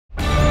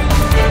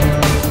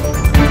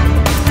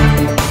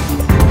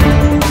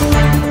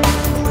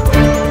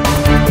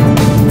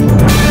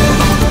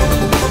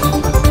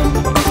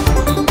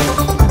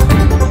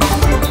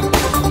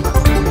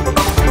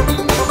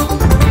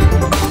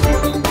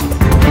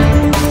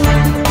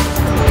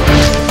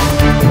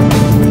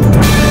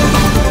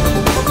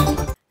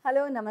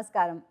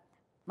నమస్కారం.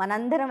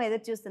 మనందరం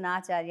ఎదురు చూస్తున్న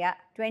ఆచార్య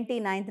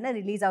 29న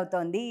రిలీజ్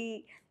అవుతోంది.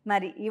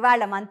 మరి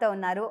ఇవాళ మనతో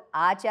ఉన్నారు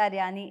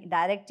ఆచార్యని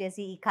డైరెక్ట్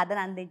చేసి ఈ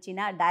కథను అందించిన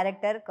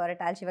డైరెక్టర్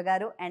కొరటాల శివ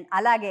గారు. అండ్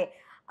అలాగే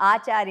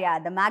ఆచార్య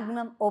ద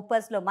మ్యాగ్నమ్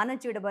ఓపస్లో మనం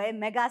చూడబోయే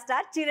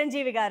మెగాస్టార్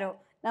చిరంజీవి గారు.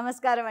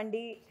 నమస్కారం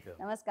అండి.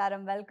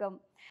 నమస్కారం, వెల్కమ్.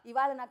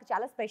 ఇవాళ నాకు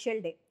చాలా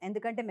స్పెషల్ డే,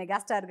 ఎందుకంటే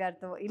మెగాస్టార్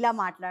గారితో ఇలా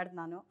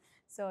మాట్లాడుతున్నాను.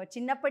 సో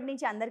చిన్నప్పటి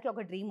నుంచి అందరికీ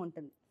ఒక డ్రీమ్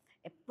ఉంటుంది,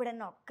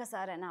 ఎప్పుడన్నా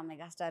ఒక్కసారైనా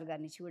మెగాస్టార్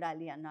గారిని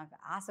చూడాలి అన్న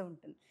ఆశ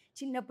ఉంటుంది.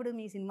 చిన్నప్పుడు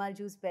మీ సినిమాలు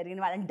చూసి పెరిగిన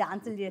వాళ్ళని,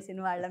 డాన్సులు చేసిన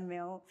వాళ్ళం,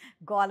 మేము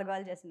గోల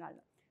చేసిన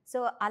వాళ్ళం. సో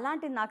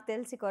అలాంటిది నాకు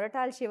తెలిసి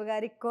కొరటాల శివ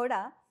గారికి కూడా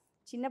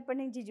చిన్నప్పటి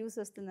నుంచి చూసి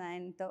వస్తుంది.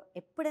 ఆయనతో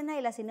ఎప్పుడైనా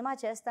ఇలా సినిమా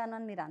చేస్తాను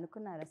అని మీరు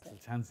అనుకున్నారా సార్?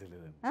 ఛాన్స్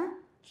లేదు.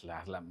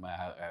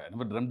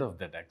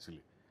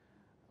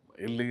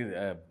 వెళ్ళి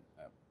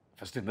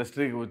ఫస్ట్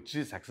ఇండస్ట్రీకి వచ్చి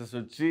సక్సెస్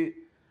వచ్చి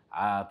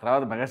ఆ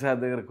తర్వాత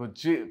మెగాస్టార్ దగ్గరకు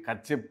వచ్చి కథ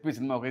చెప్పి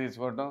సినిమా ఒకే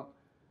తీసుకోవటం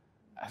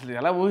అసలు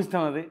ఎలా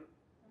ఊహిస్తాం అది.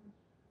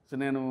 సో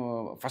నేను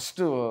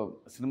ఫస్ట్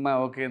సినిమా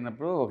ఓకే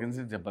అయినప్పుడు ఒక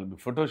ఇన్సిడెంట్ చెప్పాలి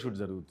మీకు. ఫోటో షూట్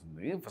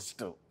జరుగుతుంది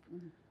first.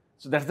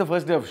 So that's the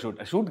first day of shoot.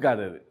 Shoot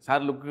కాదు అది,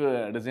 సార్ లుక్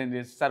డిజైన్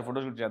చేసి సార్ ఫోటో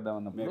షూట్ చేద్దాం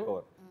అన్నప్పుడు.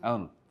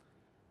 అవును,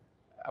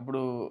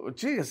 అప్పుడు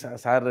వచ్చి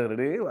సార్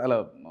రెడీ అలా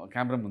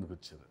కెమెరా ముందుకు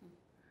వచ్చారు.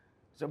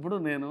 సో అప్పుడు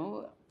నేను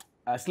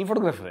స్టిల్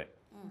ఫోటోగ్రాఫరే.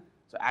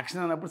 సో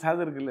యాక్షన్ అన్నప్పుడు సార్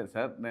దగ్గరికి వెళ్ళలేదు.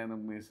 సార్ నేను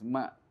మీ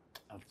సినిమా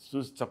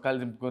చూసి చొక్కాలు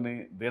చింపుకొని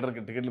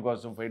థియేటర్కి టికెట్ల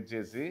కోసం ఫైట్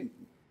చేసి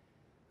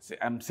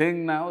ఐఎమ్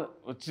సేయింగ్ నా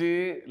వచ్చి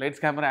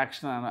లైట్స్ కెమెరా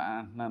యాక్షన్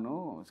అంటున్నాను.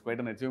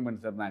 క్వైట్ అన్ అచీవ్మెంట్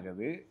సార్ నాకు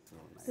అది.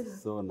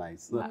 సో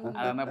నైస్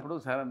అన్నప్పుడు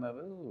సార్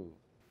అన్నారు,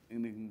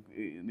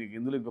 నీకు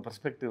ఇందులో ఇంకో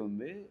పర్స్పెక్టివ్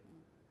ఉంది.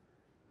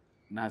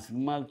 నా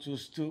సినిమాలు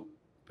చూస్తూ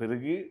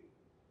పెరిగి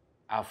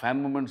ఆ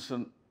ఫ్యాన్ మూమెంట్స్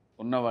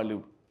ఉన్న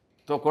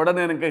వాళ్ళతో కూడా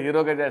నేను ఇంకా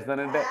హీరోగా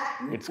చేస్తానంటే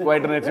it's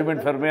quite an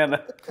achievement for me అన్న.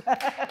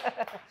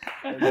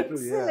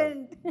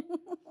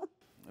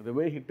 The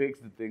way he takes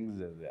the things,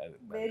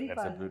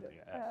 that's a beauty.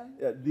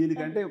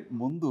 దీనికంటే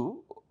ముందు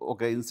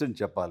ఒక ఇన్సిడెంట్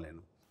చెప్పాలి.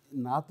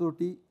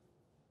 నాతోటి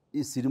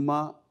ఈ సినిమా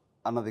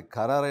అన్నది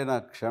ఖరారైన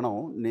క్షణం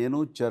నేను,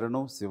 చరణ్,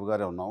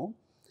 శివగారే ఉన్నాము,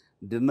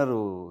 డిన్నరు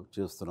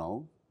చేస్తున్నాము.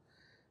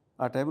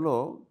 ఆ టైంలో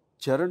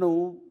చరణ్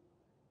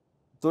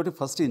తోటి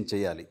ఫస్ట్ ఈయన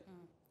చేయాలి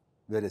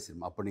వేరే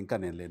సినిమా. అప్పుడు ఇంకా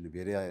నేను లేను,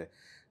 వేరే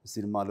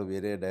సినిమాలు,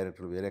 వేరే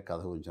డైరెక్టర్, వేరే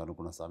కథ గురించి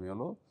అనుకున్న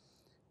సమయంలో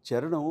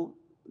చరణ్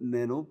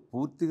నేను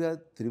పూర్తిగా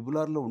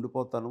త్రిబులార్లో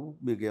ఉండిపోతాను,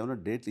 మీకు ఏమైనా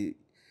డేట్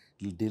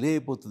డిలే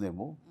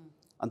అయిపోతుందేమో,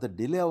 అంత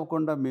డిలే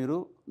అవ్వకుండా మీరు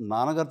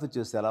నాన్నగారితో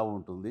చేస్తే ఎలా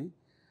ఉంటుంది,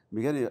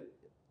 మీకు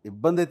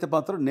ఇబ్బంది అయితే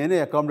మాత్రం నేనే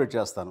అకామిడేట్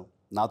చేస్తాను,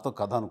 నాతో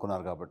కథ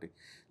అనుకున్నారు కాబట్టి.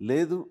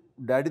 లేదు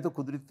డాడీతో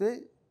కుదిరితే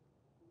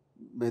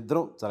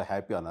ఇద్దరం చాలా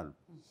హ్యాపీ అన్నారు.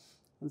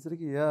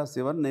 అనేసరికి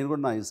శివాని నేను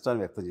కూడా నా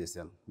ఇష్టాన్ని వ్యక్తం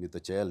చేశాను,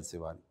 మీతో చేయాలి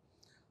శివాని.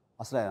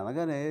 అసలు ఆయన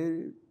అనగానే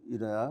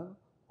ఈయన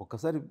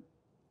ఒక్కసారి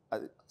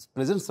అది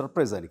ప్రెజెంట్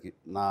సర్ప్రైజ్ ఆయనకి,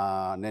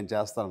 నేను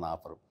చేస్తాను నా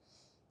ఆఫర్.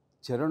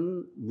 చరణ్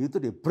మీతో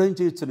ఎప్పుడైనా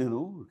చేయొచ్చు నేను,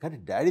 కానీ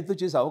డాడీతో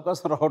చేసే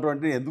అవకాశం రావడం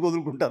అంటే నేను ఎందుకు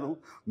వదులుకుంటాను,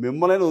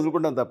 మిమ్మల్ని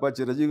వదులుకుంటాను తప్ప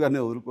చిరంజీవి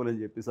గారిని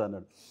వదులుకోలేని చెప్పేసి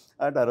అన్నాడు.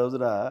 అంటే ఆ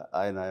రోజున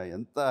ఆయన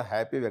ఎంత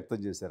హ్యాపీ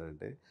వ్యక్తం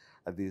చేశారంటే,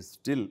 అది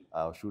స్టిల్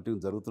ఆ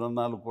షూటింగ్ జరుగుతున్న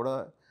నాళ్ళు కూడా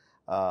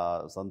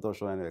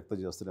సంతోషం ఆయన వ్యక్తం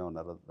చేస్తూనే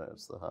ఉన్నారు.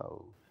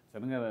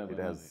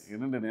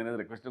 ఏంటంటే నేనేదో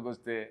రిక్వెస్ట్కి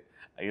వస్తే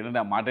ఏంటంటే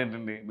ఆ మాట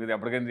ఏంటండి, మీరు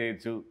ఎప్పటికైనా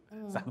చేయొచ్చు,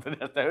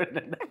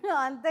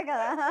 అంతే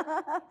కదా.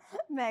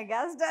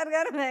 మెగాస్టార్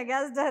గారు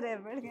మెగాస్టార్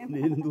ఎప్పటికైనా.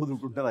 నేను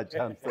వదులుకుంటాను ఆ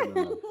ఛాన్స్.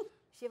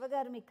 శివ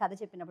గారు మీకు కథ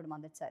చెప్పినప్పుడు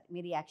మొదటిసారి మీ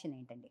రియాక్షన్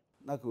ఏంటండి?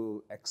 నాకు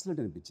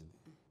ఎక్సలెంట్ అనిపించింది.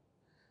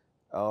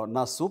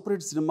 నా సూపర్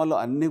హిట్ సినిమాలో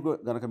అన్నీ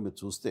కనుక మీరు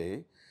చూస్తే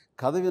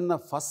కథ విన్న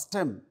ఫస్ట్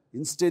టైం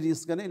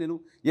ఇన్స్టేరియస్గానే నేను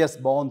ఎస్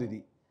బాగుంది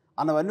ఇది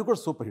అన్నవన్నీ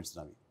కూడా సూపర్ హిట్స్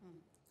నావి.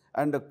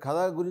 అండ్ కథ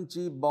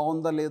గురించి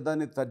బాగుందా లేదా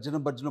అని తర్జన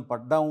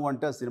పడ్డాము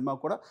అంటే ఆ సినిమా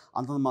కూడా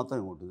అంతంత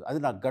మాత్రమే ఉంటుంది. అది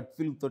నా గట్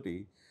ఫీలింగ్ తోటి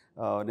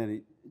నేను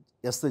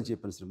ఎస్ అని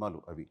చెప్పిన సినిమాలు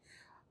అవి.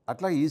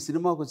 అట్లా ఈ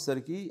సినిమాకి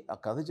వచ్చేసరికి ఆ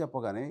కథ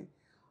చెప్పగానే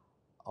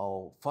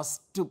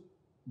ఫస్ట్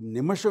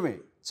నిమిషమే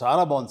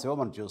చాలా బాగుంది సినిమా,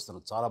 మనం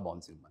చూస్తున్నాం చాలా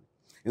బాగుంది సినిమా.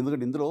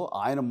 ఎందుకంటే ఇందులో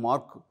ఆయన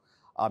మార్క్,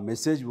 ఆ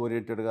మెసేజ్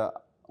ఓరియంటెడ్గా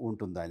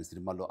ఉంటుంది ఆయన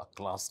సినిమాలో, ఆ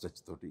క్లాస్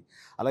టచ్ తోటి.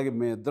 అలాగే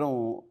మేమిద్దరం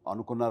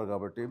అనుకున్నారు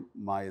కాబట్టి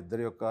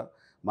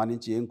మా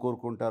నుంచి ఏం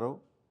కోరుకుంటారో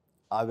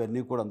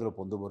అవన్నీ కూడా అందులో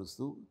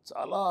పొందుపరుస్తూ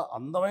చాలా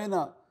అందమైన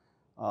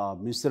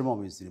మిశ్రమం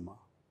ఈ సినిమా.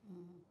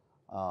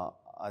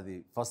 అది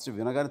ఫస్ట్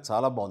వినగానే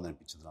చాలా బాగుంది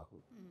అనిపించింది నాకు.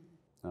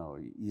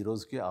 ఈ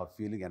రోజుకి ఆ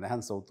ఫీలింగ్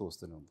ఎన్హాన్స్ అవుతూ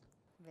వస్తూనే ఉంది.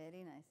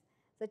 Very nice.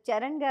 సో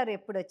చరణ్ గారు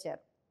ఎప్పుడు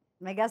వచ్చారు?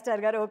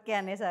 మెగాస్టార్ గారు ఓకే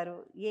అనేసారు,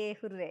 ఏ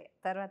హుర్రే.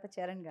 తర్వాత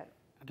చరణ్ గారు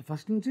అంటే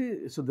ఫస్ట్ నుంచి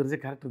so there is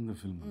a character in the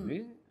film ఉంది.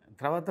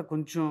 తర్వాత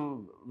కొంచెం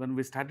వెన్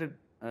వి స్టార్టెడ్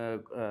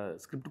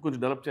స్క్రిప్ట్ కొంచెం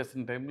డెవలప్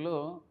చేస్తున్న టైంలో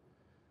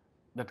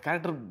that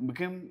character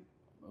became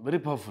very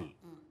powerful.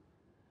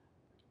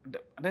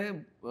 అంటే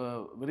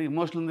very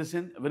emotional in the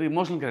sense, very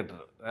emotional character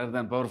rather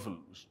than powerful.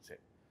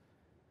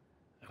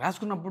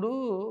 రాసుకున్నప్పుడు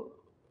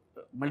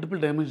multiple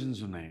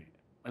dimensions ఉన్నాయి,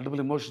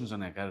 multiple emotions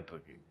ఉన్నాయి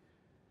క్యారెక్టర్కి.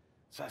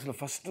 సో అసలు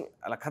ఫస్ట్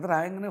అలా కథ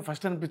రాయంగానే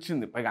ఫస్ట్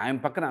అనిపించింది, పైగా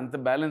ఆయన పక్కన అంత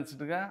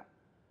బ్యాలెన్స్డ్గా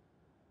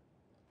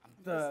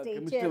అంత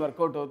కెమిస్ట్రీ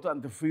వర్కౌట్ అవుతూ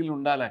అంత ఫీల్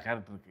ఉండాలి ఆ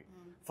క్యారెక్టర్కి.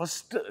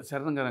 ఫస్ట్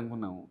చరణ్ గారు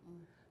అనుకున్నాము.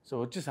 సో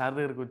వచ్చి సార్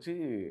దగ్గరికి వచ్చి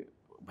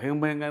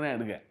భయంగానే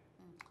అడిగా,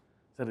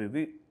 సరే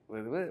ఇది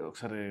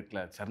ఒకసారి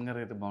ఇట్లా చరణ్ గారు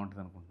అయితే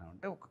బాగుంటుంది అనుకుంటున్నాం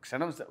అంటే ఒక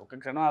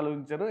క్షణం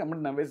ఆలోచించారు,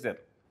 ఎమ్మటి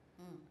నవ్వేశారు.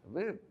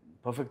 అవి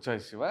పర్ఫెక్ట్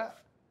చాయిస్ శివ,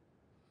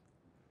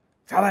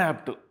 చాలా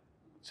యాప్ట్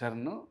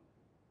చరణ్,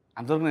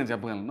 అంతవరకు నేను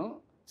చెప్పగలను,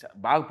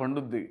 బాగా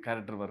పండుద్ది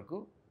క్యారెక్టర్ వరకు.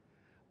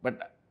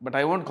 But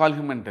I won't call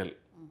him and tell.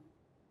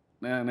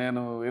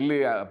 నేను వెళ్ళి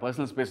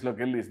పర్సనల్ స్పేస్లోకి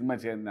వెళ్ళి సినిమా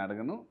చేయాలని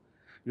అడగను.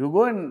 You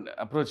go and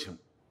approach him.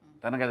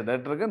 తనకి అది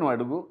డైరెక్టర్గా నువ్వు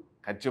అడుగు,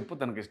 కథ చెప్పు,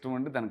 తనకి ఇష్టం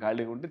ఉంటే తన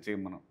ఖాళీగా ఉంటే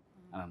చేయమను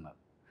అని అన్నారు.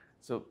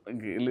 సో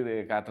ఇంక వెళ్ళి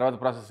ఆ తర్వాత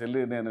ప్రాసెస్ వెళ్ళి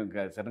నేను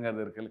ఇంకా చరణ్ గారి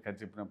దగ్గరికి వెళ్ళి కథ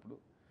చెప్పినప్పుడు,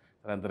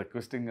 అంత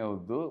రిక్వెస్టింగ్గా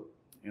వద్దు,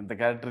 ఇంత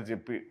క్యారెక్టర్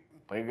చెప్పి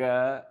పైగా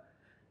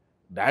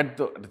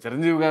డాడ్తో అంటే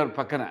చిరంజీవి గారి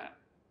పక్కన,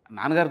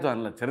 నాన్నగారితో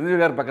అనలేదు, చిరంజీవి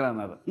గారి పక్కన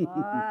అన్నారు.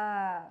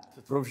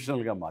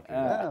 ప్రొఫెషనల్గా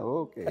మాట్లాడా.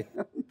 ఓకే.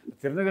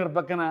 చిరంజీవి గారి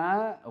పక్కన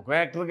ఒక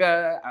యాక్టర్గా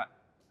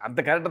అంత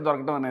క్యారెక్టర్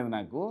దొరకడం అనేది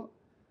నాకు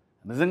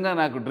నిజంగా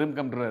నాకు డ్రీమ్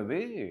కమ్ ట్రూ.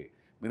 అది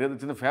మీరు ఏదో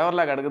చిన్న ఫేవర్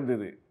లాగా అడగద్దు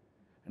ఇది,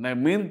 అండ్ ఐ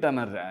మీన్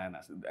అన్నారు ఆయన.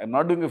 I'm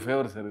not doing a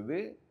favour sir,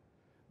 ఇది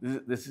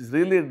this is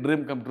really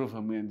dream come true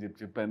for me అని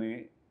చెప్పని.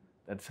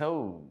 That's how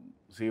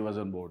she was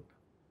on board.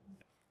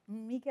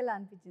 మీకు ఎలా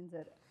అనిపించింది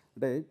సార్?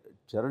 అంటే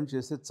చరణ్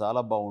చేస్తే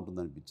చాలా బాగుంటుంది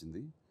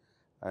అనిపించింది.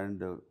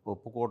 అండ్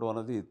ఒప్పుకోవడం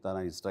అనేది తన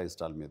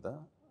ఇష్టాల మీద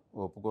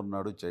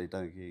ఒప్పుకున్నాడు,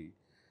 చేయటానికి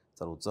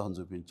చాలా ఉత్సాహం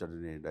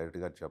చూపించాడని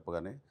డైరెక్ట్గా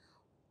చెప్పగానే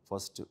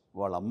ఫస్ట్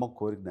వాళ్ళ అమ్మ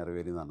కోరిక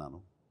నెరవేరింది అన్నాను.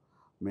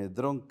 మీ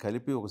ఇద్దరం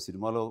కలిపి ఒక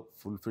సినిమాలో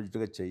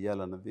ఫుల్ఫిల్డ్గా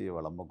చెయ్యాలన్నది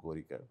వాళ్ళ అమ్మ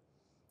కోరిక.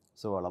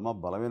 సో వాళ్ళ అమ్మ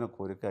బలమైన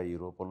కోరిక ఈ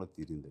రూపంలో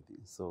తీరింది అది.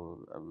 So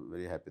I'm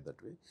very happy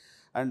that way.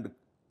 And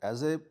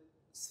as a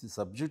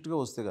సబ్జెక్ట్గా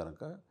వస్తే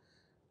కనుక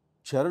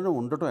చరణ్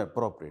ఉండటం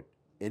అప్రోప్రియేట్.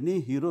 ఎనీ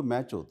హీరో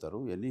మ్యాచ్ అవుతారు,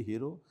 ఎనీ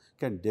హీరో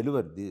క్యాన్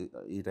డెలివర్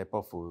ఈ టైప్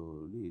ఆఫ్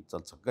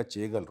చాలా చక్కగా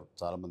చేయగలరు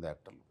చాలామంది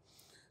యాక్టర్లు.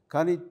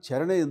 కానీ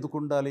చరణే ఎందుకు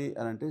ఉండాలి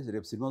అని అంటే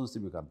రేపు సినిమా చూస్తే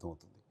మీకు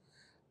అర్థమవుతుంది.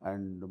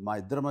 అండ్ మా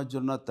ఇద్దరి మధ్య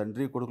ఉన్న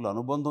తండ్రి కొడుకుల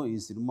అనుబంధం ఈ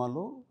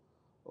సినిమాలో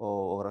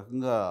ఒక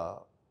రకంగా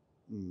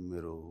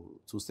మీరు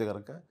చూస్తే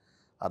కనుక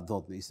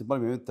అర్థమవుతుంది. ఈ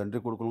సినిమాలో మేమే తండ్రి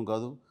కొడుకులం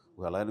కాదు,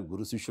 అలాగని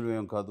గురు శిష్యులు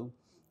ఏం కాదు,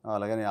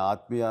 అలాగని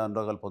ఆత్మీయ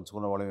అనురాగాలు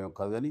పంచుకున్న వాళ్ళం ఏం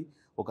కాదు, కానీ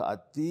ఒక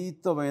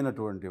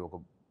అతీతమైనటువంటి ఒక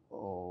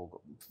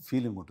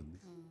ఫీలింగ్ ఉంటుంది.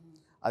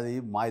 అది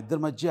మా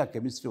ఇద్దరి మధ్య ఆ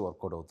కెమిస్ట్రీ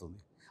వర్కౌట్ అవుతుంది.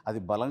 అది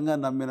బలంగా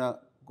నమ్మిన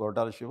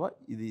కొరటాల శివ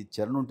ఇది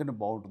చరణ్ ఉంటేనే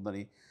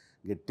బాగుంటుందని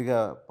గట్టిగా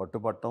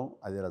పట్టుపట్టడం,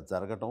 అది అలా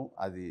జరగటం,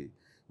 అది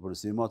ఇప్పుడు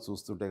సినిమా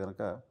చూస్తుంటే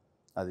కనుక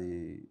అది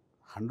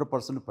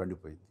 100%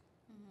 పండిపోయింది.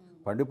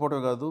 పండిపోవడం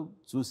కాదు,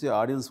 చూసే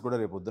ఆడియన్స్ కూడా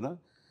రేపొద్దున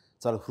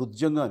చాలా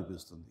హృద్యంగా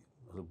అనిపిస్తుంది,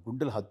 అసలు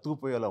గుండెలు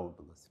హత్తుకుపోయేలా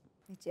ఉంటుంది. అసలు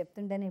మీరు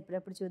చెప్తుంటేనే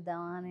ఎప్పుడెప్పుడు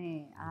చూద్దామా అని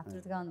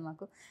ఆతృతగా ఉంది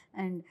మాకు.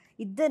 అండ్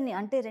ఇద్దరిని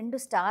అంటే 2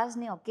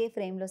 స్టార్స్ని ఒకే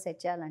ఫ్రేమ్లో సెట్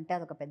చేయాలంటే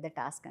అదొక పెద్ద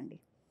టాస్క్ అండి.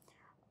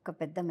 ఒక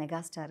పెద్ద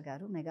మెగాస్టార్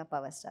గారు, మెగా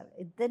పవర్ స్టార్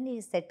ఇద్దరిని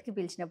సెట్కి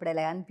పిలిచినప్పుడు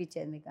ఎలా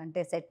అనిపించేది మీకు? అంటే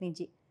సెట్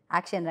నుంచి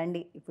యాక్షన్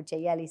రండి ఇప్పుడు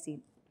చెయ్యాలి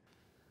సీన్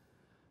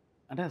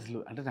అంటే అసలు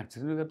అంటే నాకు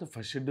చిరంజీవి గారితో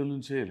ఫస్ట్ షెడ్యూల్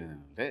నుంచే లేదు.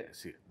 అంటే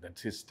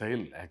దట్స్ హిస్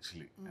స్టైల్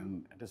యాక్చువల్లీ.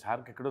 అంటే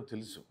సార్కి ఎక్కడో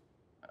తెలుసు.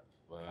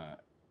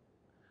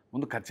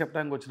 ముందు కథ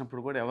చెప్పడానికి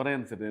వచ్చినప్పుడు కూడా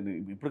ఎవరైనా సరే,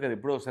 నేను ఇప్పుడు కదా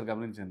ఎప్పుడో ఒకసారి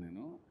గమనించాను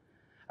నేను,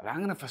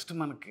 రాగానే ఫస్ట్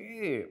మనకి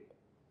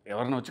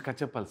ఎవరైనా వచ్చి కథ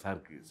చెప్పాలి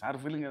సార్కి. సార్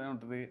ఫీలింగ్ ఎలా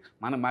ఉంటుంది,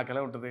 మాకు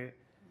ఎలా ఉంటుంది,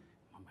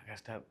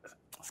 మెగాస్టార్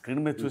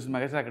స్క్రీన్ మీద చూసి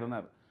మెగాస్టార్ అక్కడ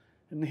ఉన్నారు,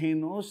 హీ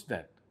నోస్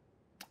దాట్.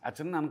 ఆ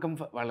చిన్న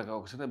వాళ్ళకి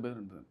ఒక చిన్న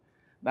బెదిరి ఉంటుంది,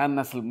 దాన్ని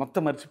అసలు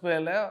మొత్తం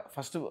మర్చిపోయేలా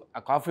ఫస్ట్ ఆ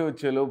కాఫీ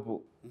వచ్చేలోపు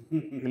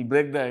విల్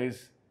బ్రేక్ ద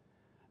ఐస్.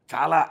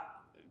 చాలా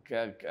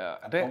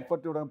అంటే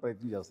కంఫర్ట్ ఇవ్వడానికి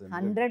ప్రయత్నం చేస్తాను.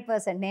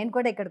 100% నేను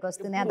కూడా ఇక్కడికి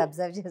వస్తూనే అది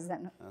అబ్జర్వ్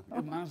చేశాను.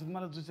 మన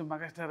సినిమాలో చూసే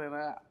మెగాస్టార్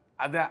అయినా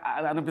అది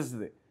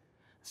అనిపిస్తుంది.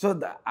 సో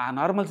ఆ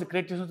నార్మల్స్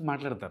క్రియేట్ చేసి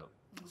మాట్లాడతారు,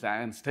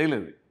 ఆయన స్టైల్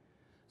అది.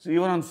 So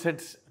even on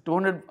sets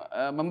 200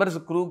 members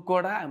crew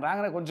కూడా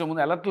రాగానే కొంచెం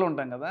ముందు అలర్ట్లో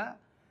ఉంటాం కదా,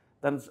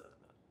 దాని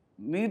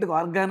నీట్గా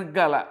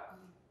ఆర్గానిక్గా అలా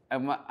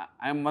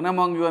ఐఎమ్ వన్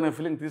అమాంగ్ యూ అనే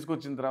ఫీలింగ్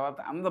తీసుకొచ్చిన తర్వాత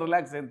అందరూ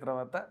రిలాక్స్ అయిన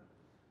తర్వాత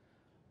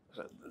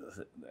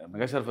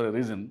మెగాస్టార్ ఫర్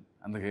రీజన్.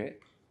 అందుకే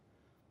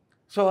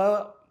సో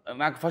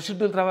నాకు ఫస్ట్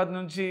షెడ్యూల్ తర్వాత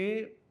నుంచి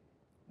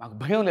మాకు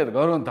భయం లేదు,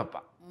 గౌరవం తప్ప.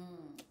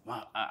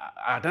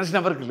 ఆ టెన్షన్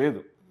ఎవరికి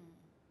లేదు.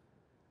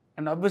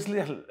 అండ్ ఆబ్వియస్లీ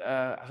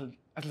అసలు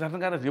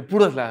చరణ్ గారు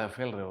ఎప్పుడు అసలు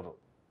ఫెయిల్ ఎవరు.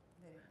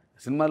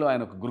 సినిమాలో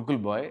ఆయన ఒక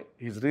Gurukul bye,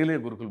 is really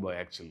Gurukul bye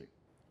actually.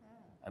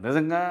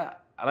 నిజంగా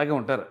అలాగే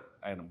ఉంటారు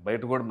ఆయన,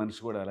 బయట కూడా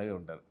మనిషి కూడా అలాగే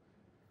ఉంటారు.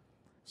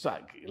 సో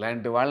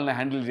ఇలాంటి వాళ్ళని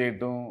హ్యాండిల్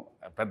చేయటం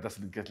పెద్ద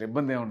అసలు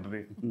ఇబ్బంది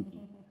ఏముంటుంది.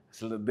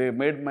 అసలు they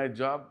made my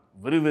job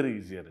very very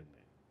easier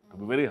అండి, to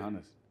be very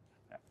honest.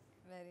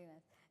 Very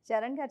nice.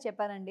 Charan గారు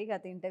చెప్పారండి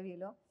గత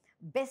ఇంటర్వ్యూలో,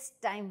 బెస్ట్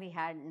టైం వీ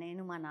హ్యాడ్,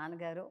 నేను మా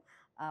నాన్నగారు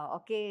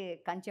ఒకే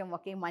కంచం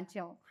ఒకే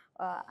మంచం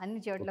అన్ని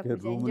చోట్ల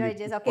ఎంజాయ్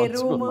చేసి, ఒకే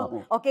రూమ్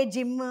ఒకే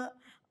జిమ్,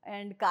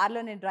 అండ్ కార్లో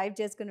నేను డ్రైవ్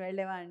చేసుకుని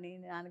వెళ్ళేవాడిని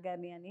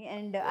నాన్నగారిని అని.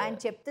 అండ్ ఆయన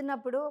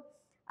చెప్తున్నప్పుడు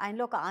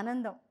ఆయనలో ఒక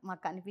ఆనందం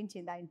మాకు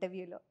కనిపించింది ఆ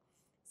ఇంటర్వ్యూలో.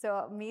 సో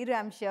మీరు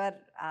I'm sure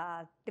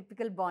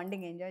typical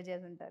bonding enjoy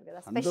చేసి ఉంటారు కదా.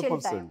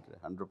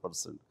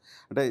 100%.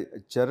 అంటే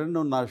చరణ్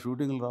నా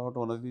షూటింగ్లు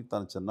రావడం అనేది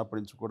తను చిన్నప్పటి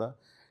నుంచి కూడా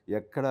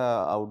ఎక్కడ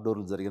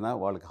అవుట్డోర్లు జరిగినా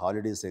వాళ్ళకి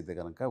హాలిడేస్ అయితే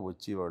కనుక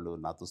వచ్చి వాళ్ళు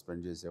నాతో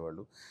స్పెండ్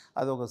చేసేవాళ్ళు.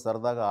 అది ఒక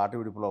సరదాగా ఆట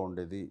విడుపులా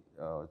ఉండేది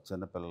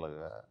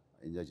చిన్నపిల్లలుగా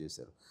ఎంజాయ్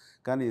చేశారు.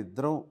 కానీ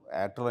ఇద్దరం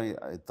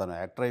తను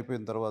యాక్టర్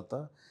అయిపోయిన తర్వాత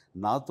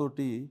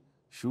నాతోటి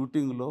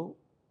షూటింగ్లో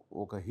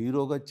ఒక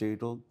హీరోగా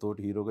చేయటం,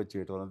 తోటి హీరోగా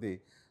చేయటం అనేది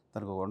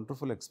తనకు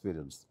వండర్ఫుల్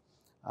ఎక్స్పీరియన్స్.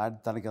 అండ్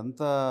తనకి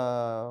ఎంత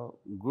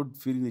గుడ్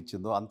ఫీలింగ్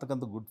ఇచ్చిందో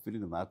అంతకంత గుడ్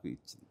ఫీలింగ్ నాకు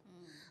ఇచ్చింది.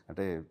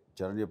 అంటే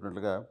చరణ్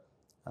చెప్పినట్లుగా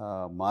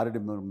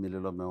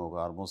మారేడుమిల్లిలో మేము ఒక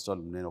ఆల్మోస్ట్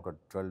నేను ఒక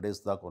 12 days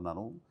దాకా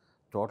ఉన్నాను.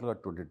 టోటల్గా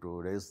 22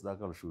 days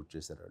దాకా వాళ్ళు షూట్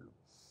చేశారు వాళ్ళు.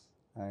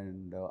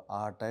 అండ్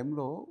ఆ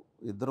టైంలో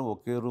ఇద్దరం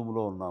ఒకే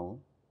రూమ్లో ఉన్నాము,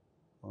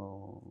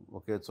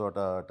 ఒకే చోట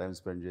టైం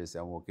స్పెండ్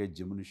చేసాము, ఒకే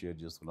జిమ్ని షేర్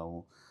చేసుకున్నాము,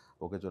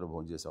 ఒకే చోట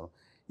భోజనం చేసాము.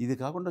 ఇది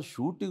కాకుండా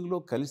షూటింగ్లో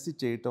కలిసి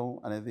చేయటం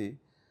అనేది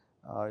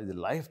ఇది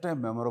లైఫ్ టైం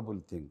మెమరబుల్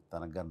థింగ్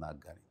తనకు కానీ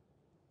నాకు కానీ.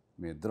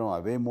 మేమిద్దరం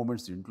అవే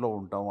మూమెంట్స్ ఇంట్లో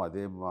ఉంటాం,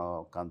 అదే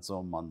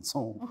కంచం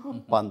మంచం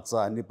పంచ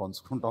అన్నీ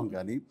పంచుకుంటాం.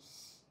 కానీ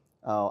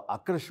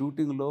అక్కడ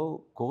షూటింగ్లో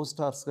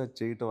స్టార్స్గా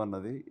చేయటం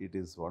అన్నది ఇట్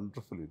ఈస్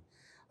వండర్ఫుల్.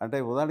 అంటే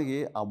ఉదాహరణకి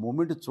ఆ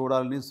మూమెంట్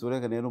చూడాలని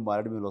సూర్యగా నేను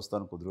మారేడుమిల్లి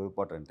వస్తాను కొద్ది రోజుల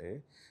పాటు అంటే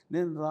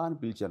నేను రా అని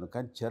పిలిచాను.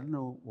 కానీ చరణ్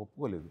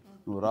ఒప్పుకోలేదు.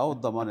 నువ్వు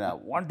రావద్దామా, I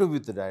want to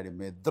with daddy,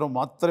 మేము ఇద్దరం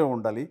మాత్రమే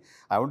ఉండాలి,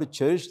 I want to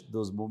cherish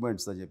those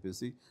moments అని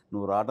చెప్పేసి,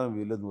 నువ్వు రావడం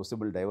వీళ్ళది, నువ్వు వస్తే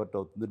మళ్ళీ డైవర్ట్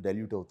అవుతుంది,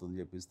 డైల్యూట్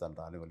అవుతుంది చెప్పేసి తను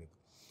రానివ్వలేదు.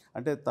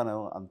 అంటే తను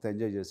అంత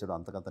ఎంజాయ్ చేశాడు,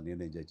 అంతకంత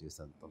నేను ఎంజాయ్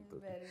చేశాను తనతో.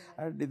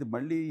 అండ్ ఇది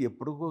మళ్ళీ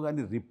ఎప్పుడుకో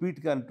కానీ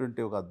రిపీట్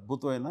కానిటువంటి ఒక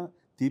అద్భుతమైన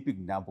తీపి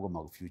జ్ఞాపకం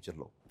మాకు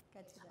ఫ్యూచర్లో.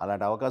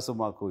 అలాంటి అవకాశం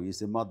మాకు ఈ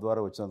సినిమా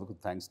ద్వారా వచ్చినందుకు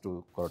థ్యాంక్స్ టు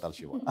కొరటాల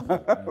శివ.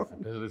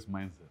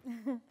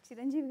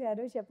 చిరంజీవి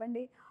గారు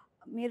చెప్పండి,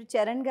 మీరు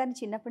చరణ్ గారిని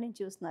చిన్నప్పటి నుంచి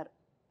చూస్తున్నారు.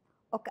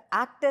 ఒక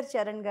యాక్టర్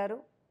చరణ్ గారు,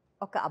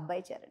 ఒక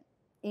అబ్బాయి చరణ్,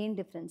 ఏం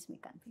డిఫరెన్స్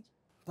మీకు అనిపించింది?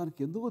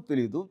 తనకి ఎందుకో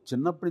తెలియదు,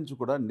 చిన్నప్పటి నుంచి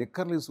కూడా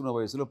నిక్కర్లు వేసుకునే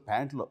వయసులో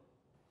ప్యాంట్లు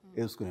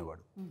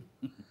వేసుకునేవాడు.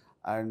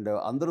 అండ్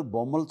అందరూ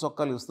బొమ్మల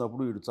చొక్కాలు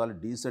వేస్తున్నప్పుడు వీడు చాలా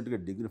డీసెంట్గా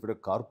డిగ్నిఫైడ్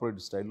కార్పొరేట్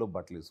స్టైల్లో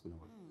బట్టలు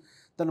వేసుకునేవాడు.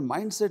 తన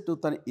మైండ్ సెట్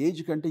తన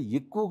ఏజ్ కంటే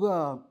ఎక్కువగా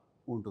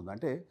ఉంటుంది.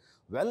 అంటే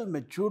వెల్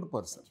మెచ్యూర్డ్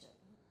పర్సన్.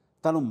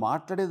 తను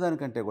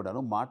మాట్లాడేదానికంటే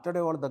కూడాను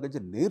మాట్లాడే వాళ్ళ దగ్గర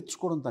నుంచి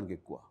నేర్చుకోవడం తనకి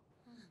ఎక్కువ.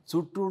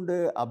 చుట్టూ ఉండే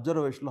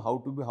అబ్జర్వేషన్లో how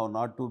to be, how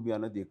not to be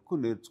అనేది ఎక్కువ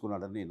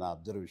నేర్చుకున్నాడని నా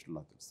అబ్జర్వేషన్లో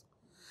నాకు తెలుసు.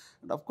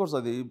 అండ్ అఫ్కోర్స్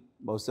అది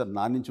బహుశా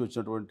నా నుంచి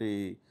వచ్చినటువంటి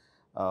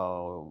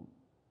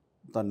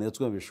తను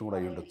నేర్చుకునే విషయం కూడా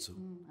అయి ఉండొచ్చు,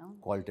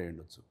 క్వాలిటీ అయి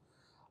ఉండొచ్చు.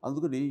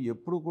 అందుకని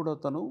ఎప్పుడు కూడా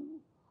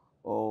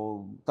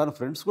తన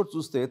ఫ్రెండ్స్ కూడా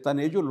చూస్తే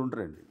తన ఏజ్ వాళ్ళు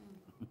ఉంటారండి.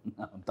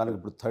 తనకి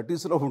ఇప్పుడు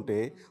 30sలో ఉంటే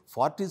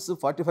 40s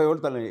 45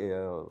 వాళ్ళు తన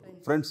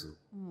ఫ్రెండ్స్.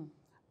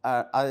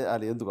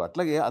 అది ఎందుకు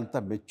అట్లాగే అంత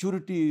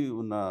మెచ్యూరిటీ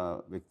ఉన్న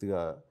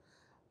వ్యక్తిగా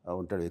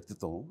ఉంటాడు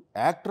వ్యక్తిత్వం.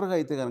 యాక్టర్గా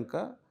అయితే కనుక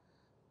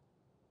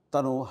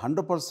తను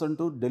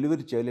 100%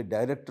 డెలివరీ చేయాలి,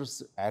 డైరెక్టర్స్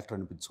యాక్టర్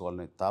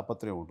అనిపించుకోవాలనే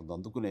తాపత్రయం ఉంటుంది.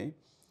 అందుకనే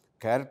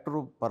క్యారెక్టర్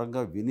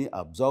పరంగా విని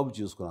అబ్జర్వ్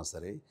చేసుకున్నా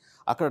సరే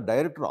అక్కడ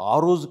డైరెక్టర్ ఆ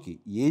రోజుకి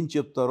ఏం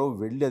చెప్తారో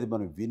వెళ్ళి అది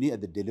మనం విని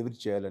అది డెలివరీ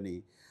చేయాలని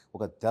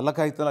ఒక తెల్ల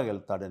కాగితంలాగా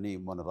వెళ్తాడని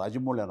మన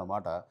రాజమౌళి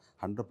అన్నమాట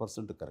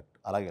 100% కరెక్ట్.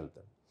 అలాగే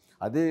వెళ్తాడు.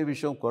 అదే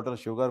విషయం కోటల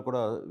శివ గారు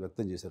కూడా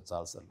వ్యక్తం చేశారు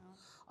చాలాసార్లు.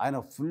 ఆయన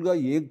ఫుల్గా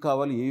ఏం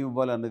కావాలి, ఏం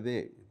ఇవ్వాలి అన్నదే.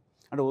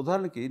 అంటే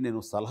ఉదాహరణకి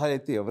నేను సలహాలు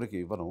అయితే ఎవరికి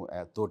ఇవ్వను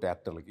తోటి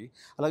యాక్టర్లకి.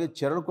 అలాగే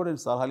చరణ్ కూడా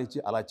నేను సలహాలు ఇచ్చి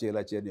అలా చేయి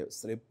ఇలా చేయని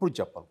అసలు ఎప్పుడు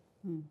చెప్పను.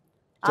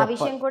 ఆ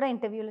విషయం కూడా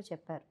ఇంటర్వ్యూలో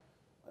చెప్పారు.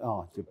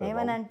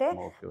 ఏమనంటే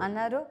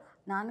అన్నారు,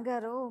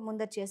 నాన్నగారు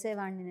ముందర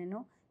చేసేవాడిని, నేను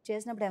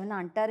చేసినప్పుడు ఏమైనా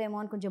అంటారేమో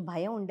అని కొంచెం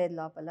భయం ఉండేది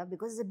లోపల,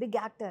 because is a big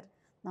actor,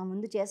 నా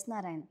ముందు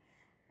చేస్తున్నారు ఆయన.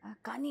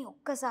 కానీ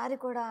ఒక్కసారి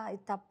కూడా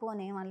ఇది తప్పు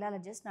అని ఏమన్నా, అలా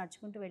జస్ట్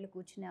నడుచుకుంటూ వెళ్ళి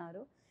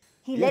కూర్చునేవారు.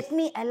 He let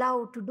me allow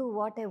to do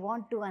what I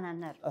want to అని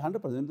అన్నారు.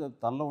 100%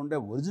 తనలో ఉండే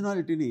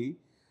ఒరిజినాలిటీని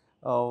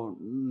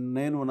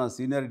నేను నా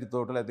సీనియారిటీ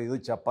తోట లేకపోతే ఏదో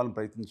చెప్పాలని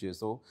ప్రయత్నం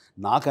చేసో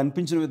నాకు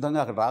అనిపించిన విధంగా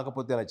అక్కడ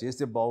రాకపోతే అలా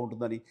చేస్తే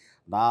బాగుంటుందని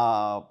నా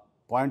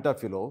పాయింట్ ఆఫ్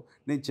వ్యూలో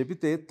నేను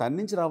చెబితే తన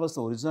నుంచి రావాల్సిన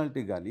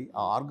ఒరిజినాలిటీ కానీ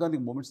ఆ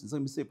ఆర్గానిక్ మూమెంట్స్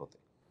నిజంగా మిస్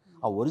అయిపోతాయి.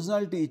 ఆ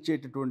ఒరిజినాలిటీ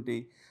ఇచ్చేటటువంటి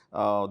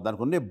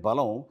దానికి ఉండే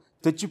బలం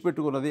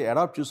తెచ్చిపెట్టుకున్నది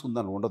అడాప్ట్ చేసుకుని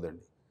దానికి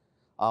ఉండదండి.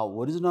 ఆ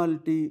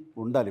ఒరిజినాలిటీ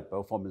ఉండాలి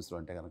పెర్ఫార్మెన్స్లో.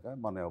 అంటే కనుక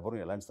మనం ఎవరు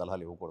ఎలాంటి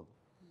సలహాలు ఇవ్వకూడదు.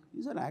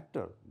 ఈజ్ అన్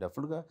యాక్టర్,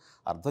 డెఫినెట్గా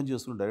అర్థం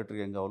చేసుకుని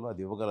డైరెక్టర్గా ఏం కావాలో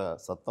అది ఇవ్వగల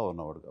సత్తా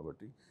ఉన్నవాడు.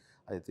 కాబట్టి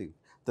ఐ థింక్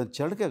తను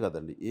చెడకే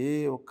కదండి, ఏ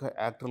ఒక్క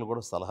యాక్టర్లు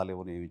కూడా సలహాలు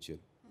ఇవ్వని ఏమి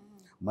ఇచ్చారు.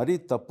 మరీ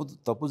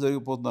తప్పు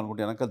జరిగిపోతుంది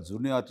అనుకుంటే వెనక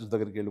జూనియర్ ఆర్టిస్ట్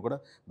దగ్గరికి వెళ్ళి కూడా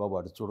బాబు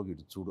అటు చూడు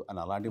ఇటు చూడు అని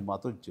అలాంటివి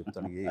మాత్రం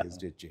చెప్తాను, ఏ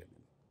హెసిటేట్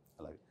చేయండి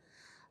అలాగే.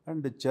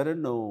 అండ్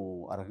చరణ్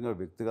ఆ రకంగా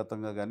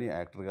వ్యక్తిగతంగా కానీ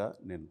యాక్టర్గా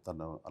నేను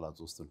తను అలా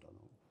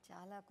చూస్తుంటాను.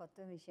 చాలా కొత్త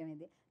విషయం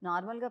ఇది.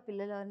 నార్మల్గా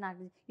పిల్లలు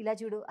నాకు ఇలా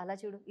చూడు అలా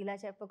చూడు, ఇలా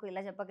చెప్పకు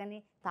ఇలా చెప్పకని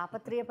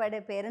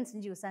తాపత్రయపడే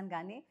పేరెంట్స్ని చూసాను.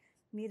 కానీ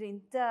మీరు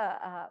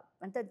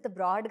ఇంత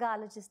బ్రాడ్గా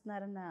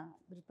ఆలోచిస్తున్నారన్న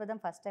దృక్పథం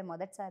ఫస్ట్ టైం,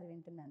 మొదటిసారి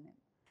వింటున్నాను నేను.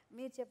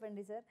 మీరు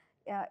చెప్పండి సార్,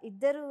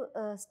 ఇద్దరు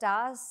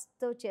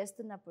స్టార్స్తో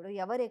చేస్తున్నప్పుడు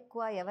ఎవరు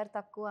ఎక్కువ ఎవరు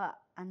తక్కువ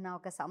అన్న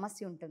ఒక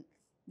సమస్య ఉంటుంది.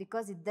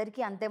 బికాజ్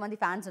ఇద్దరికి అంతేమంది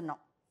ఫ్యాన్స్ ఉన్నాం,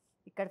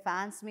 ఇక్కడ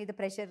ఫ్యాన్స్ మీద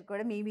ప్రెషర్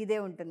కూడా మీ మీదే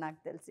ఉంటుంది నాకు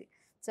తెలిసి.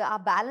 సో ఆ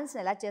బ్యాలెన్స్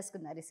ఎలా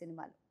చేసుకున్నారు ఈ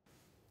సినిమాలో?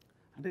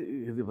 అంటే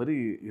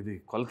ఇది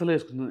కొలతలు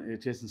వేసుకున్న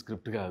చేసిన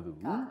స్క్రిప్ట్ కాదు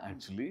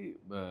యాక్చువల్లీ.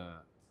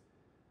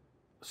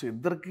 సో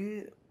ఇద్దరికి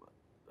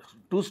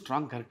 2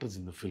 strong characters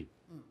in the film.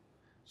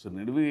 So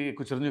నడివి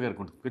ఎక్కువ చిరంజీవి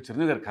గారికి ఉంటుంది, ఎక్కువ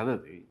చిరంజీవి గారి కథ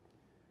అది.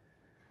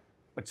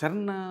 బట్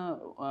చరణ్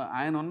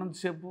ఆయన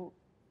ఉన్నంతసేపు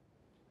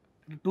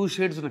 2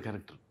 shades ఉన్న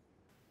క్యారెక్టర్.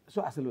 సో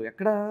అసలు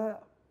ఎక్కడ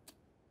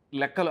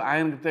లెక్కలు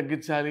ఆయనకి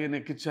తగ్గించాలి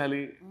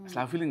నెక్కించాలి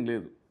అసలు ఆ ఫీలింగ్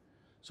లేదు.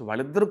 సో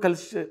వాళ్ళిద్దరూ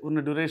కలిసి ఉన్న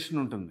డ్యూరేషన్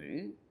ఉంటుంది.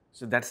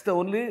 So that's the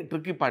only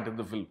tricky part of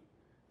the film.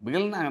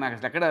 మిగిలిన నాకు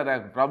అసలు ఎక్కడ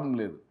ప్రాబ్లం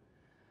లేదు.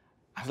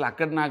 అసలు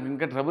అక్కడ నాకు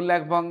ఇంకా ట్రబుల్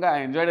లేకపోగా ఐ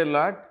ఎంజాయ్డ్ ఎ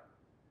లాట్.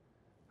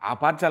 ఆ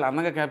పార్ట్ చాలా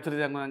అందంగా క్యాప్చర్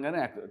చేయగలను,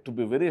 కానీ టు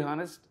బి వెరీ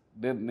హానెస్ట్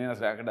నేను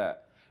అసలు అక్కడ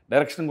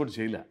డైరెక్షన్ కూడా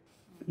చేయలే.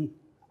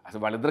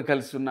 అసలు వాళ్ళిద్దరు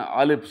కలిసి ఉన్న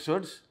all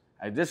episodes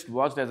I just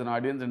watched as an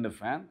audience and a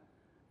fan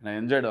and I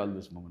enjoyed all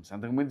this moments.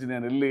 అంతకుమించి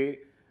నేను వెళ్ళి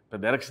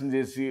డైరెక్షన్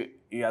చేసి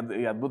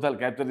ఈ అద్భుతాలు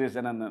క్యాప్చర్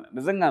చేశానన్న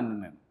నిజంగా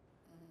అన్నాను నేను.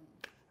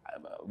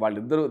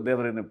 వాళ్ళిద్దరూ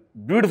they were in a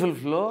beautiful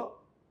flow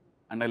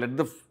and I let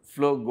the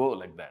flow go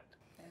like that.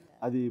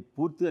 అది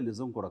పూర్తిగా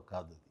నిజం కూడా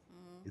కాదు.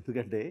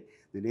 ఎందుకంటే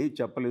నేనేం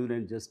చెప్పలేదు,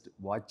 నేను జస్ట్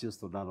వాచ్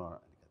చేస్తున్నాను.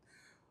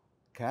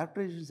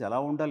 క్యారెక్టరైజేషన్స్ ఎలా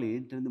ఉండాలి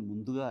ఏంటనేది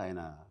ముందుగా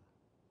ఆయన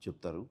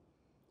చెప్తారు.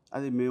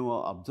 అది మేము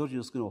అబ్జర్వ్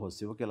చేసుకుని ఓహో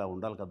శివకి ఎలా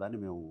ఉండాలి కదా అని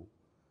మేము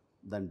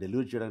దాన్ని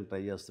డెలివరీ చేయడానికి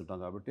ట్రై చేస్తుంటాం.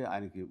 కాబట్టి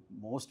ఆయనకి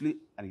మోస్ట్లీ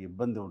ఆయనకి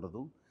ఇబ్బంది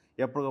ఉండదు.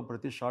 ఎప్పటికప్పుడు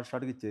ప్రతి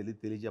షార్ట్కి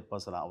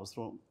తెలియజెప్పాల్సిన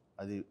అవసరం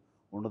అది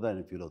ఉండదు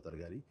ఆయన ఫీల్ అవుతారు.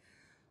 కానీ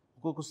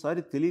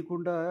ఒక్కొక్కసారి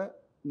తెలియకుండా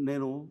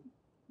నేను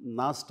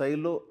నా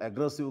స్టైల్లో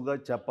అగ్రెసివ్గా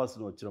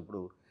చెప్పాల్సిన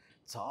వచ్చినప్పుడు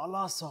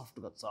చాలా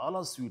సాఫ్ట్గా చాలా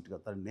స్వీట్గా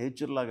తన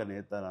నేచర్ లాగానే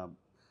తన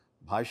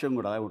భాష్యం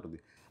కూడా అలాగే ఉంటుంది.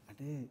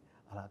 అంటే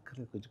అలా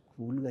అక్కర్లేదు, కొంచెం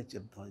కూల్గా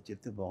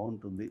చెప్తే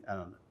బాగుంటుంది అని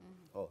అన్నాను.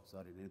 ఓ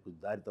సారీ, నేను కొంచెం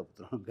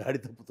గాడి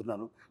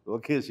తప్పుతున్నాను.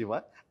 ఓకే శివ,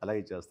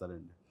 అలాగే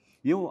చేస్తానండి.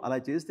 ఏమో అలా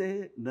చేస్తే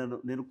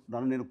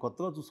నేను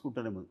కొత్తగా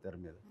చూసుకుంటానేమో తెర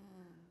మీద.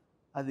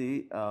 అది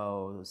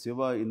శివ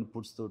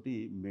ఇన్పుట్స్ తోటి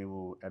మేము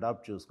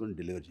అడాప్ట్ చేసుకొని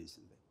డెలివర్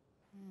చేసింది.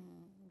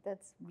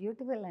 దట్స్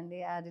బ్యూటిఫుల్ అండి.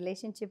 ఆ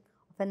relationship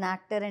of an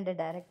actor and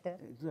director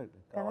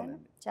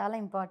చాలా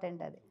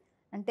ఇంపార్టెంట్. అది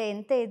అంటే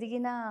ఎంత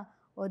ఎదిగినా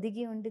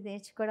ఒదిగి ఉండి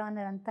నేర్చుకోవడం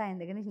అనేదంతా ఆయన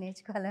దగ్గర నుంచి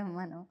నేర్చుకోలేము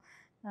మనం.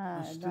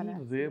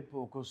 రేపు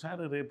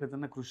ఒక్కోసారి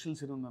ఏదైనా క్రూషియల్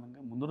సీన్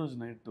ఉందనగా ముందు రోజు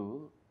నైట్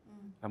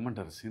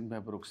రమ్మంటారు, సీన్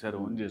పేపర్ ఒకసారి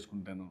ఓన్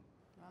చేసుకుంటాను,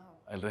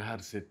 ఐ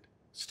రిహార్స్ ఇట్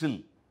స్టిల్.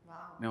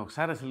 నేను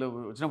ఒకసారి అసలు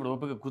వచ్చినప్పుడు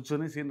ఓపిక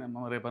కూర్చొని సీన్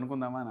రేపు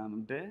అనుకుందామా అని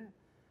అంటే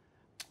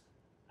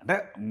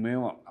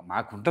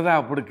మాకుంటుందా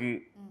అప్పటికి.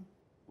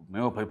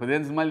 మేము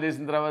 15 సినిమాలు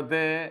చేసిన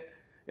తర్వాతే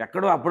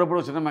ఎక్కడో అప్పుడప్పుడు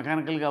చిన్న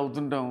మెకానికల్గా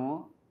అవుతుంటాము.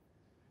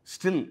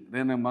 స్టిల్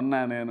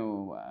నేను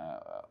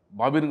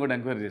బాబీని కూడా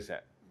ఎంక్వైరీ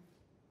చేశాను.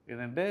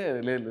 ఏంటంటే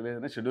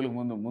లేదన్నా షెడ్యూల్కి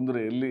ముందు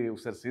వెళ్ళి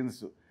ఒకసారి సీన్స్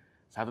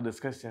సార్తో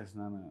డిస్కస్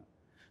చేస్తున్నాను.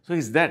 సో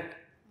ఇస్ దట్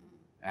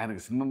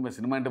ఆయనకి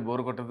సినిమా అంటే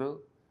బోర్ కొట్టదు,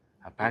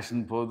 ఆ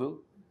ప్యాషన్ పోదు.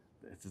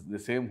 It's the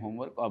same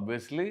homework.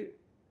 Obviously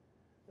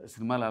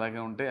సినిమాలు అలాగే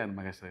ఉంటాయి, ఆయన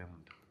మెగాస్టార్ గానే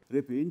ఉంటాయి.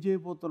 రేపు ఏం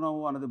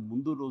చేయబోతున్నాము అన్నది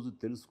ముందు రోజు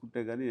తెలుసుకుంటే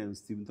కానీ నేను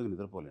స్థిమితంగా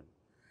నిద్రపోలేను.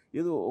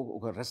 ఏదో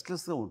ఒక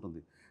రెస్ట్లెస్గా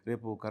ఉంటుంది.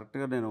 రేపు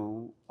కరెక్ట్గా నేను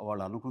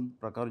వాళ్ళు అనుకున్న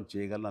ప్రకారం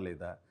చేయగలనా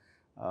లేదా,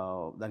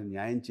 దానికి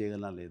న్యాయం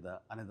చేయగలనా లేదా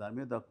అనే దాని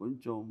మీద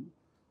కొంచెం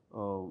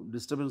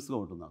డిస్టర్బెన్స్గా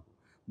ఉంటుంది నాకు.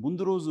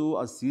 ముందు రోజు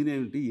ఆ సీన్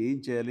ఏమిటి, ఏం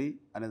చేయాలి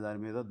అనే దాని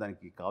మీద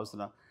దానికి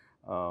కావాల్సిన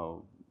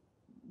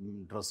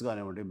డ్రెస్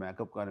కానివ్వండి,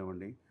 మేకప్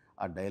కానివ్వండి,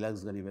 ఆ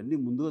డైలాగ్స్ కానీ ఇవన్నీ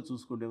ముందుగా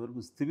చూసుకునే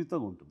వరకు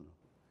స్థిమితంగా ఉంటుంది.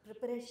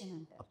 ప్రిపరేషన్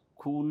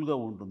కూల్గా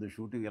ఉంటుంది,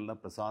 షూటింగ్ వెళ్ళినా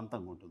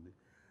ప్రశాంతంగా ఉంటుంది.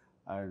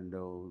 అండ్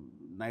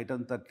నైట్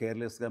అంతా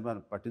కేర్లెస్గా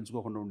మనం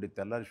పట్టించుకోకుండా ఉండి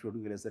తెల్లారి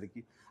షూటింగ్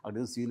వెళ్ళేసరికి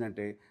అక్కడ సీన్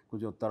అంటే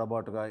కొంచెం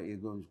తడబాటుగా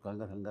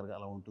కంగారుగా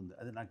అలా ఉంటుంది.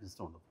 అది నాకు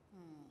ఇష్టం ఉండదు.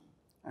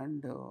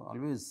 అండ్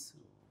ఆల్వేస్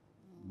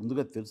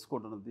ముందుగా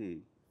తెలుసుకోవడం అనేది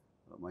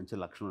మంచి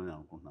లక్షణం అని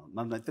అనుకుంటున్నాను.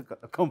 నన్ను అయితే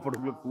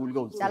కంఫర్టబుల్గా కూల్గా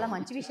ఉంటుంది. చాలా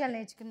మంచి విషయాలు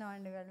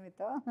నేర్చుకున్నామండి వాళ్ళ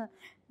మీతో.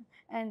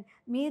 అండ్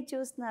మీరు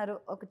చూస్తున్నారు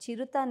ఒక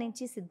చిరుత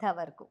నుంచి సిద్ధ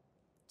వరకు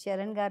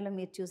చరణ్ గారిలో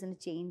మీరు చూసిన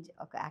చేంజ్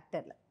ఒక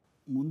యాక్టర్లో.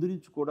 ముందు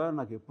నుంచి కూడా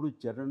నాకు ఎప్పుడు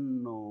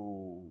చరణ్లో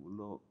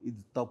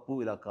ఇది తప్పు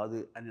ఇలా కాదు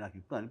అని నాకు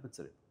ఎప్పుడు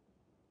అనిపించలేదు.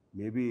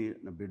 మేబీ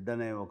నా బిడ్డ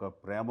అనే ఒక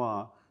ప్రేమ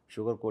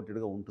షుగర్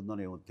కోటెడ్గా ఉంటుందో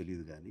ఏమో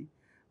తెలియదు. కానీ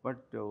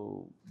బట్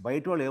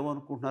బయట వాళ్ళు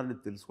ఏమనుకుంటున్నారని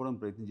తెలుసుకోవడం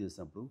ప్రయత్నం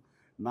చేసినప్పుడు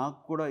నాకు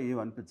కూడా ఏం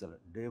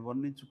అనిపించలేదు. డే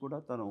 1 నుంచి కూడా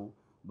తను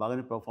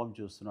బాగానే పర్ఫామ్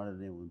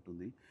చేస్తున్నాడనే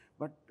ఉంటుంది.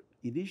 బట్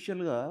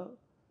ఇనీషియల్గా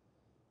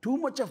టూ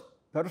మచ్ ఆఫ్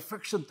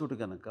పెర్ఫెక్షన్ తోటి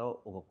కనుక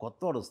ఒక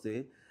కొత్తవాడు వస్తే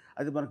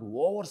అది మనకు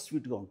ఓవర్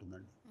స్వీట్గా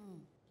ఉంటుందండి.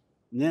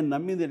 నేను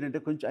నమ్మింది ఏంటంటే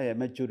కొంచెం ఆ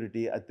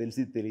ఎమెచ్యూరిటీ,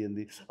 అది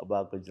తెలియంది, అబ్బా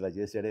కొంచెం ఇలా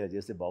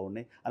చేస్తే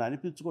బాగున్నాయి అని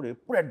అనిపించుకోవడం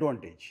ఎప్పుడు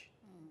అడ్వాంటేజ్,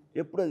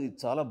 ఎప్పుడు అది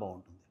చాలా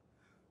బాగుంటుంది.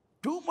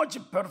 టూ మచ్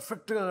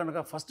పర్ఫెక్ట్గా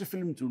కనుక ఫస్ట్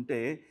ఫిల్మ్స్ ఉంటే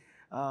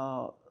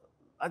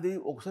అది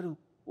ఒకసారి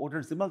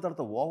 1-2 సినిమాల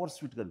తర్వాత ఓవర్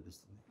స్వీట్గా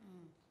అనిపిస్తుంది.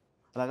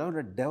 అలా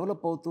కాకుండా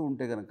డెవలప్ అవుతూ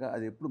ఉంటే కనుక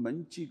అది ఎప్పుడు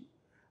మంచి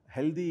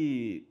హెల్దీ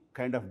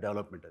కైండ్ ఆఫ్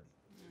డెవలప్మెంట్.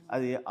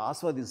 అది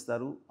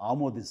ఆస్వాదిస్తారు,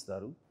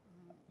 ఆమోదిస్తారు,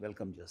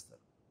 వెల్కమ్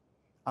చేస్తారు.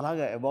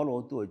 అలాగా ఎవాల్వ్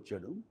అవుతూ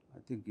వచ్చాడు. ఐ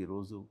థింక్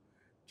ఈరోజు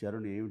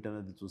చరణ్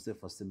ఏమిటనేది చూస్తే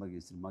ఫస్ట్ సినిమాకి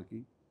ఈ సినిమాకి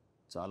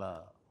చాలా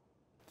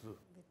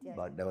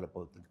బాగా డెవలప్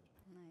అవుతుంది.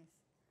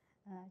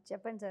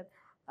 చెప్పండి సార్,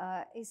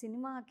 ఈ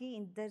సినిమాకి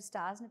ఇద్దరు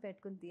స్టార్స్ని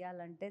పెట్టుకుని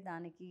తీయాలంటే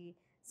దానికి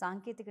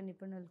సాంకేతిక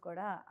నిపుణులు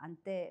కూడా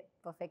అంతే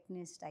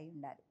పర్ఫెక్ట్నిస్ట్ అయి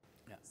ఉండాలి.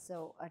 సో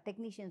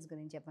టెక్నీషియన్స్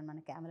గురించి చెప్పండి, మన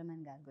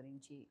కెమెరామెన్ గారి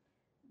గురించి,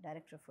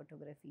 director of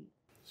photography.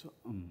 So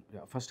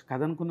first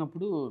కథ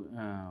అనుకున్నప్పుడు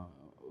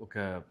ఒక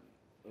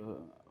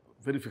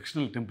వెరీ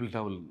ఫిక్షనల్ టెంపుల్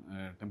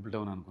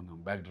టౌన్ అనుకున్నాం.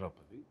 బ్యాక్ డ్రాప్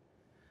అది.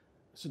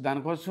 సో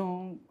దానికోసం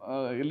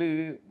వెళ్ళి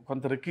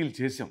కొంత రెక్కీలు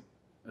చేసాం.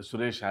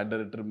 Suresh art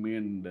director, me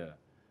and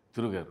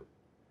తిరు గారు.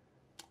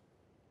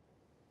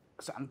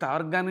 సో అంత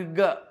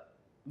ఆర్గానిక్గా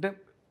అంటే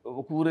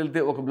ఒక ఊరు వెళ్తే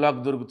ఒక బ్లాక్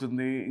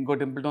దొరుకుతుంది, ఇంకో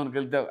టెంపుల్ టౌన్కి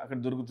వెళ్తే అక్కడ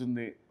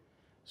దొరుకుతుంది.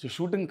 సో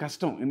షూటింగ్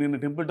కష్టం, ఇన్ని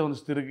టెంపుల్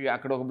టౌన్స్ తిరిగి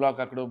అక్కడ ఒక బ్లాక్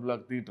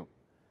తీయటం.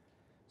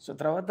 సో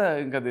తర్వాత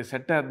ఇంకా అది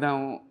సెట్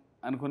వేద్దాము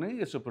అనుకుని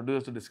సో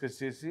ప్రొడ్యూసర్ డిస్కస్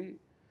చేసి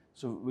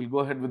so will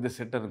go head with the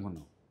set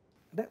అనుకున్నాం.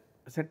 అంటే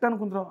సెట్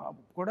అనుకున్న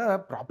కూడా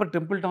ప్రాపర్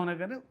టెంపుల్ టౌనే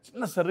కానీ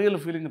చిన్న సరియల్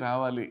ఫీలింగ్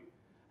రావాలి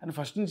అని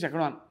ఫస్ట్ నుంచి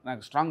ఎక్కడో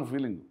నాకు స్ట్రాంగ్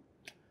ఫీలింగ్.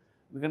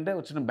 ఎందుకంటే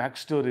వచ్చిన బ్యాక్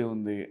స్టోరీ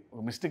ఉంది,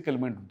 ఒక మిస్టిక్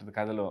ఎలిమెంట్ ఉంటుంది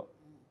కథలో,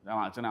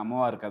 చిన్న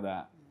అమ్మవారు కదా,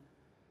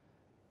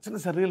 చిన్న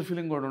సరియల్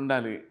ఫీలింగ్ కూడా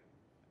ఉండాలి.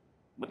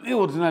 మరీ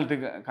ఒరిజినాలిటీ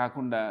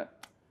కాకుండా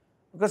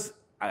బికాస్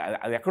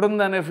అది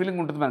ఎక్కడుందా అనే ఫీలింగ్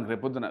ఉంటుంది మనకు.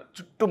 రేపొద్దున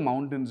చుట్టూ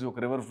మౌంటైన్స్, ఒక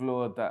రివర్ ఫ్లో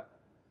అవుతా,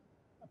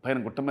 పైన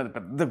గుట్ట మీద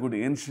పెద్ద గుడి,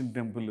 ఏన్షియంట్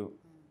టెంపుల్.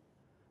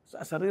 సో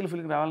ఆ సరియల్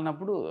ఫీలింగ్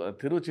రావాలన్నప్పుడు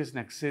తిరుగు చేసిన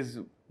ఎక్సర్సైజ్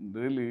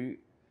రియలీ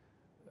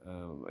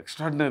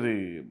ఎక్స్ట్రాడినరీ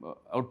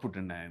అవుట్పుట్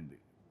అండి ఆయనది.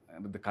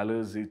 ద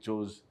కలర్స్ ఈ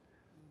chose.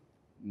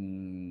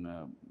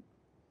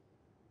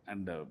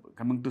 And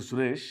coming to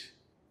Suresh,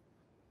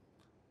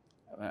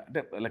 అంటే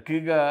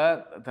లక్కీగా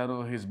తను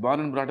he's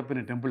born and brought up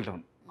in temple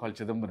town call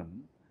Chidambaram.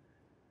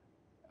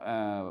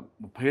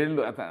 30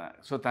 ఏళ్ళు.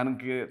 సో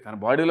తన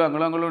బాడీలో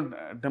అంగుళం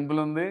టెంపుల్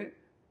ఉంది,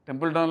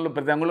 టెంపుల్ టౌన్లో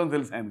ప్రతి అంగుళం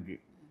తెలుసు ఆయనకి.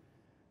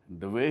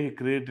 The way he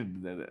created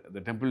the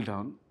temple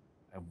town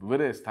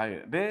వేరే స్థాయి.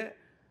 అంటే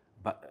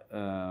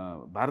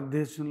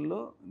భారతదేశంలో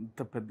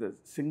ఇంత పెద్ద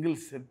సింగిల్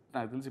సెట్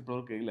నాకు తెలిసి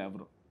ఇప్పటివరకు వేయలే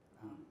ఎవరు.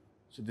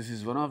 So this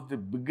is one of the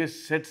biggest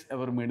sets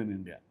ever made in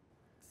India.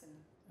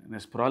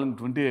 Sprawling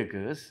 20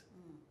 acres,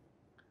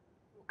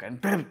 ఒక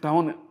entire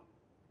town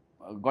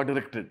got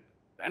erected.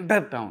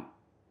 Entire town,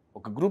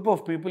 ఒక గ్రూప్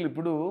ఆఫ్ పీపుల్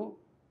ఇప్పుడు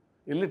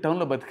వెళ్ళి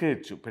టౌన్లో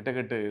బతికేయచ్చు,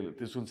 పెట్టగట్టే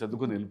తీసుకుని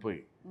సర్దుకొని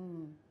వెళ్ళిపోయి.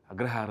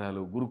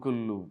 అగ్రహారాలు,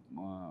 గురుకుళ్ళు,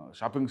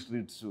 షాపింగ్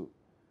స్ట్రీట్స్,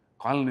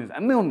 కాలనీస్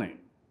అన్నీ ఉన్నాయి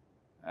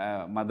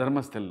మా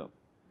ధర్మస్థల్లో.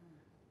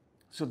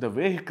 So the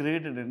way he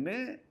created అండి,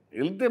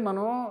 వెళ్తే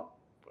మనం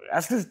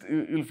at least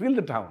you'll feel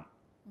the town.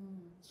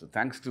 So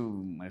thanks to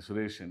my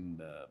Suresh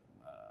and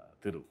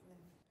తిరు.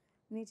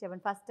 మీరు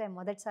చెప్పండి, ఫస్ట్ టైం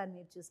మొదటిసారి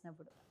మీరు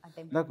చూసినప్పుడు ఆ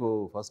టెంపుల్. నాకు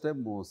ఫస్ట్ టైం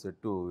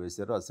సెట్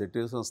వేశారు. ఆ సెట్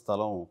వేసిన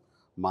స్థలం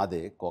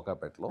మాదే,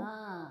 కోకాపేటలో.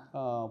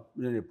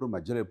 నేను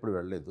మధ్యలో ఎప్పుడు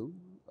వెళ్ళలేదు.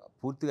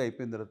 పూర్తిగా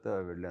అయిపోయిన తర్వాత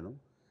వెళ్ళాను.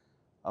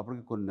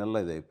 అప్పటికి కొన్ని నెలలు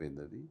అది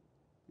అయిపోయింది. అది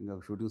ఇంకా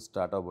షూటింగ్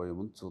స్టార్ట్ అవబోయే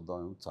ముందు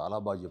చూద్దాం, చాలా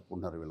బాగా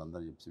చెప్పుకుంటున్నారు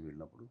వీళ్ళందరూ చెప్పి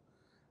వెళ్ళినప్పుడు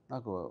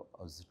నాకు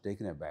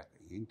టేకెన్ ఏ బ్యాక్.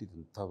 ఏంటి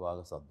ఇంత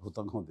బాగా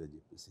అద్భుతంగా ఉంది అని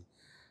చెప్పేసి.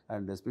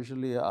 అండ్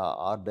ఎస్పెషల్లీ ఆ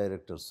ఆర్ట్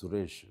డైరెక్టర్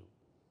సురేష్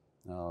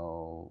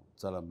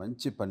చాలా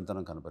మంచి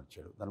పనితనం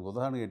కనపరిచాడు. దానికి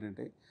ఉదాహరణ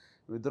ఏంటంటే,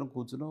 ఇద్దరం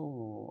కూర్చుని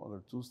అక్కడ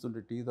చూస్తుంటే,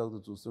 టీ తాగుతూ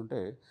చూస్తుంటే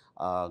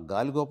ఆ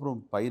గాలిగోపురం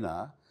పైన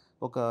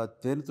ఒక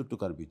తేనె తుట్టు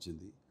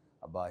కనిపించింది.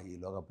 అబ్బా,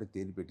 ఈలోగా అప్పుడే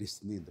తేనె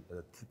పెట్టిస్తుంది, ఇంత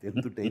పెద్ద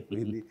తేనె తుట్టు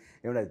అయిపోయింది,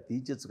 ఏమైనా అది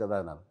తీయచ్చు కదా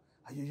అన్నారు.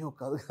 అయ్యో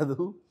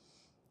కాదు,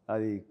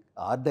 అది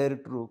ఆర్ట్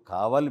డైరెక్టరు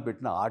కావాలని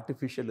పెట్టిన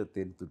ఆర్టిఫిషియల్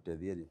తేనె తుట్టు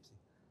అది అని చెప్పి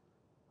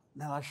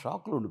నేను ఆ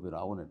షాక్లో ఉండిపోయాను.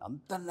 అవునండి,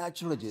 అంత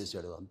న్యాచురల్గా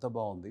చేశాడు, అంత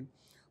బాగుంది.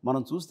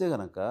 మనం చూస్తే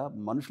కనుక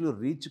మనుషులు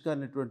రీచ్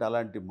కానిటువంటి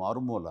అలాంటి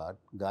మారుమూల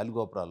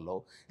గాలిగోపురాల్లో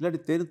ఇలాంటి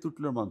తేనె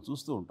తుట్టులను మనం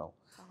చూస్తూ ఉంటాం.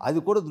 అది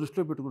కూడా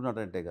దృష్టిలో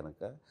పెట్టుకున్నాడంటే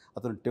కనుక,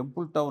 అతను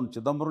టెంపుల్ టౌన్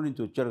చిదంబరం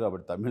నుంచి వచ్చాడు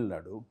కాబట్టి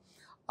తమిళనాడు,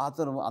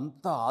 అతను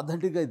అంత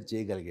ఆథెంటిక్గా ఇది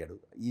చేయగలిగాడు.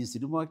 ఈ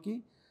సినిమాకి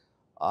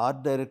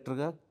ఆర్ట్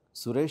డైరెక్టర్గా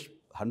సురేష్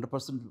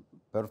 100%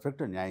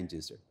 పర్ఫెక్ట్ న్యాయం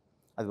చేశాడు.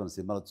 అది మన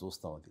సినిమాలో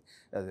చూస్తాం.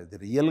 అది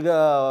రియల్గా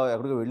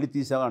ఎక్కడికో వెళ్ళి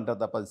తీసామంటారు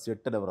తప్ప అది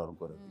సెట్ అని ఎవరు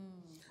అనుకోరు.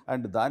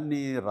 అండ్ దాన్ని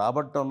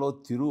రాబట్టడంలో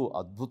తిరు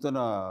అద్భుతమైన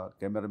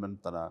కెమెరామెన్,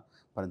 తన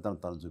పనితనం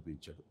తను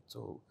చూపించాడు. సో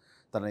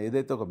తను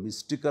ఏదైతే ఒక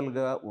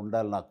మిస్టికల్గా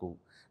ఉండాలి,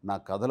 నా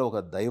కథలో ఒక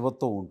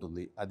దైవత్వం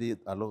ఉంటుంది, అది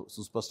అలా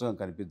సుస్పష్టంగా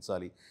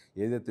కనిపించాలి,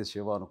 ఏదైతే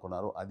శివ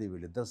అనుకున్నారో అది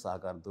వీళ్ళిద్దరి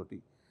సహకారంతో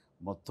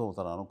మొత్తం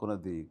తను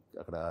అనుకున్నది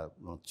అక్కడ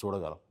మనం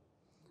చూడగలం.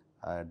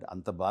 అండ్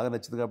అంత బాగా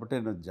నచ్చింది కాబట్టి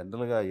నేను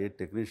జనరల్గా ఏ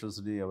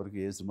టెక్నీషియన్స్ని ఎవరికి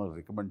ఏ సినిమాకి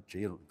రికమెండ్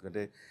చేయను.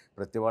 ఎందుకంటే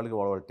ప్రతి వాళ్ళకి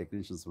వాళ్ళ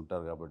టెక్నీషియన్స్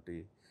ఉంటారు కాబట్టి.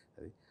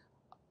 అది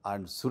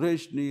అండ్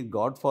సురేష్ని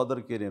గాడ్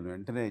ఫాదర్కి నేను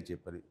వెంటనే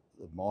చెప్పాను,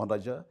 మోహన్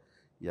రాజా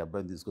ఈ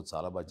అబ్బాయిని తీసుకొని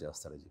చాలా బాగా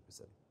చేస్తాడని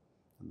చెప్పేసరి.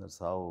 అందరు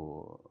సావు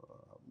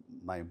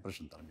నా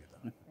ఇంప్రెషన్ తన మీద.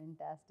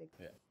 ఫెంటాస్టిక్.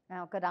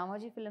 ఒక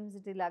రామోజీ ఫిల్మ్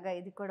సిటీ లాగా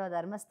ఇది కూడా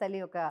ధర్మస్థలి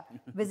ఒక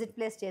విజిట్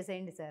ప్లేస్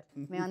చేసేయండి సార్,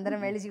 మేమందరం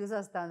వెళ్ళి చూసి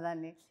వస్తాం.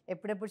 దాన్ని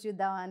ఎప్పుడెప్పుడు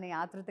చూద్దామని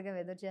ఆతృతగా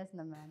ఎదురు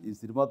చేస్తున్నాం మ్యామ్. ఈ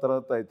సినిమా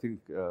తర్వాత ఐ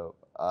థింక్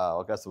ఆ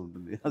అవకాశం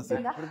ఉంటుంది.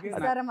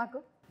 ఇస్తారా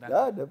మాకు?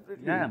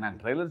 నాకు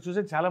ట్రైలర్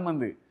చూసే చాలా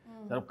మంది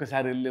సార్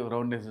ఒక్కసారి వెళ్ళి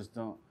రౌండ్ వేసి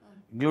వస్తాం,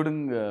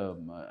 ఇంక్లూడింగ్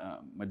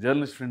మా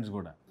జర్నలిస్ట్ ఫ్రెండ్స్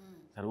కూడా.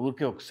 సార్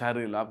ఊరికే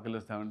ఒకసారి లోపలికి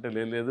వెళ్ళొస్తామంటే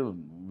లేదు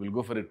will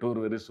go for a tour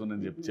very soon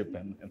అని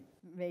చెప్పాను నేను.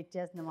 వెయిట్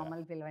చేస్తున్నాం,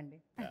 మమ్మల్ని పిలవండి.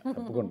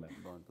 తప్పకుండా.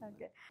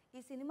 ఓకే, ఈ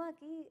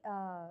సినిమాకి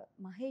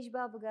మహేష్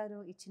బాబు గారు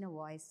ఇచ్చిన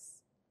వాయిస్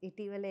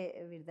ఇటీవలే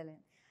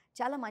విడుదలైన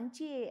చాలా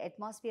మంచి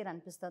అట్మాస్ఫియర్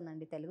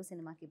అనిపిస్తుందండి తెలుగు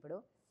సినిమాకి ఇప్పుడు.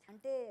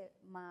 అంటే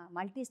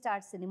మల్టీ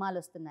స్టార్ సినిమాలు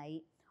వస్తున్నాయి,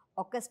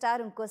 ఒక్క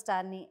స్టార్ ఇంకో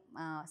స్టార్ని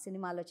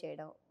సినిమాలో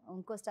చేయడం,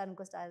 ఇంకో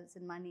స్టార్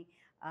సినిమాని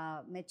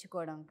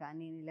మెచ్చుకోవడం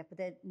కానీ,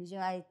 లేకపోతే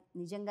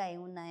నిజంగా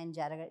ఏమున్నాయని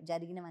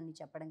జరిగినవన్నీ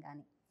చెప్పడం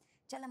కానీ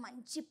చాలా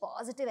మంచి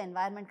పాజిటివ్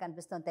ఎన్వైర్న్మెంట్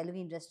కనిపిస్తుంది తెలుగు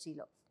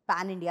ఇండస్ట్రీలో,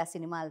 పాన్ ఇండియా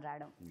సినిమాలు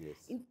రావడం.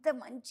 ఇంత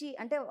మంచి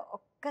అంటే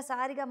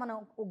ఒక్కసారిగా మనం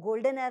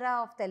golden era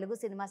of Telugu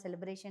cinema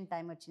celebration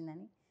time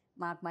వచ్చిందని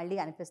మాకు మళ్ళీ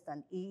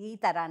అనిపిస్తుంది ఈ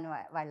తరాన్ని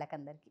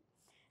వాళ్ళకందరికీ.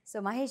 సో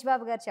మహేష్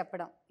బాబు గారు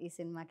చెప్పడం ఈ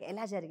సినిమాకి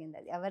ఎలా జరిగింది,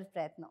 అది ఎవరి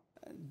ప్రయత్నం?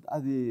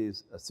 అది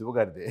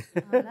శివగారిదే,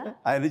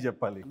 ఆయనే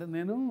చెప్పాలి. అంటే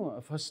నేను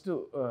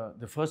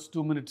the first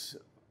 2 minutes,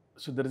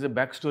 so there is a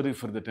back story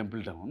for the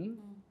temple town.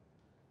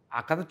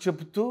 ఆ కథ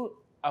చెప్తూ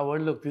ఆ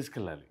వరల్డ్లోకి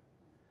తీసుకెళ్ళాలి.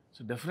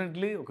 సో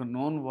డెఫినెట్లీ ఒక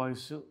నోన్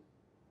వాయిస్,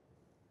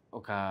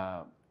 ఒక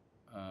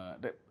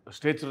అంటే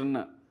స్టేచర్ ఉన్న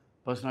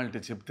పర్సనాలిటీ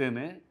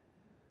చెప్తేనే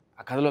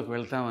ఆ కథలోకి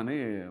వెళ్తామని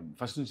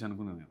ఫస్ట్ నుంచి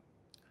అనుకున్నాను నేను.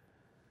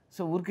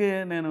 సో ఊరికే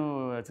నేను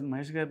చిన్న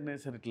మహేష్ గారిని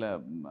సార్ ఇట్లా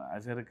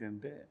ఆచార్యకి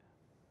అంటే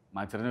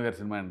మా చిరంజీవి గారి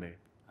సినిమా అండి,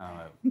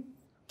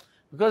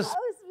 బికాస్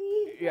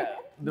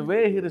ద వే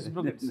హీ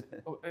రెసిప్రోకేట్స్.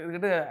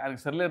 ఎందుకంటే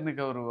ఆయనకి సర్లేరు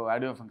నీకు ఎవరు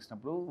ఆడియో ఫంక్షన్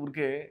అప్పుడు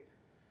ఊరికే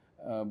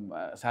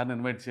సార్ని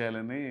ఇన్వైట్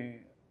చేయాలని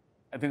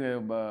ఐ థింక్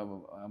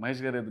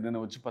మహేష్ గారు నేను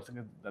వచ్చి పర్సన్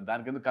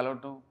దానికి ఎందుకు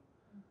కలవటం,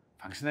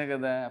 ఫంక్షనే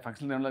కదా,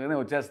 ఫంక్షన్ టైంలోనే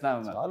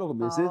వచ్చేస్తున్నాను. చాలు ఒక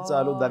మెసేజ్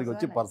చాలు, దానికి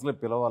వచ్చి personal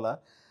పిలవాలా.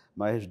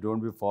 Mahesh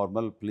don't be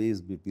formal please,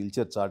 మీ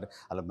పిలిచారు చాట్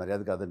అలా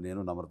మర్యాద కాదని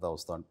నేను నమ్రత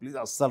వస్తాను ప్లీజ్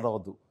అస్సలు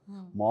రావద్దు.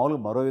 మామూలుగా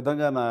మరో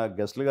విధంగా నా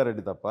గెస్ట్లుగా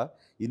రండి తప్ప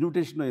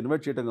ఇన్విటేషన్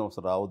ఇన్వైట్ చేయడం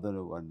అవసరం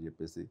రావద్దని అని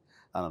చెప్పేసి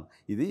అన్నాను.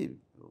 ఇది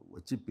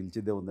వచ్చి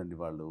పిలిచేదే ఉందండి,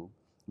 వాళ్ళు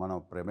మనం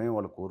ప్రమేయం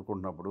వాళ్ళు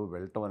కోరుకుంటున్నప్పుడు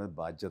వెళ్ళటం అనేది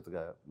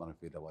బాధ్యతగా మనం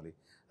ఫీల్ అవ్వాలి,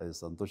 అది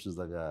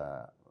సంతోషించదగ్గ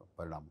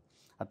పరిణామం.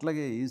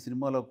 అట్లాగే ఈ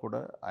సినిమాలో కూడా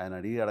ఆయన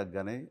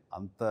అడగగానే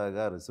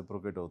అంతగా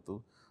రెసిప్రోకేట్ అవుతూ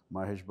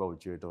మహేష్ బాబు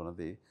చేయటం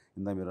అనేది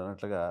ఇందా మీరు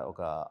అన్నట్లుగా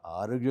ఒక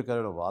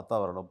ఆరోగ్యకరమైన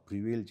వాతావరణం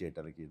ప్రివేల్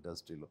చేయడానికి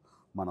ఇండస్ట్రీలో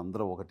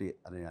మనందరం ఒకటి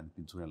అని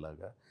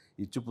అనిపించుకునేలాగా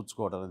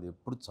ఇచ్చిపుచ్చుకోవడం అనేది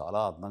ఎప్పుడు చాలా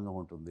అందంగా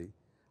ఉంటుంది,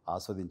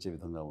 ఆస్వాదించే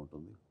విధంగా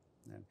ఉంటుంది.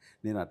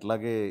 నేను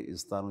అట్లాగే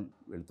ఇస్తాను,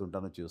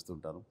 వెళ్తుంటాను,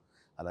 చేస్తుంటాను.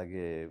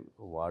 అలాగే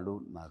వాళ్ళు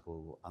నాకు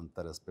అంత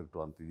రెస్పెక్ట్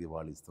అంత ఇది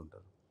వాళ్ళు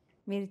ఇస్తుంటారు.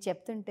 మీరు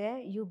చెప్తుంటే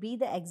you be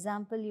the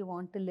example you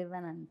want to live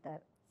అని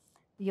అంటారు.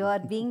 You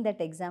are being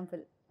that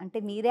example. అంటే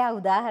మీరే ఆ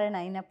ఉదాహరణ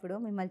అయినప్పుడు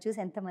మిమ్మల్ని చూసి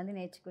ఎంతమంది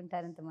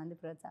నేర్చుకుంటారు, ఎంతమంది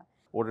ప్రోత్సాహం.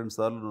 1-2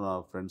 సార్లు నా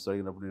ఫ్రెండ్స్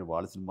అడిగినప్పుడు నేను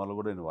వాళ్ళ సినిమాలో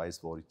కూడా నేను వాయిస్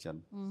ఓవర్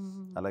ఇచ్చాను.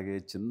 అలాగే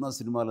చిన్న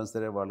సినిమాలు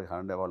సరే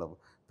వాళ్ళకి వాళ్ళ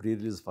ప్రీ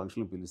రిలీజ్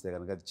ఫంక్షన్లు పిలిస్తే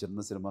కనుక అది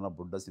చిన్న సినిమానా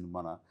బుడ్డ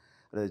సినిమానా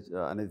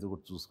అనేది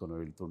కూడా చూసుకొని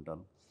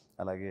వెళ్తుంటాను.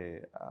 అలాగే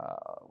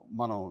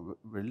మనం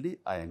వెళ్ళి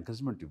ఆ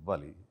ఎంకరేజ్మెంట్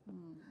ఇవ్వాలి.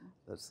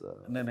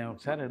 నేను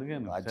ఒకసారి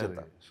అడిగాను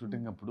బాధ్యత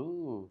షూటింగ్ అప్పుడు,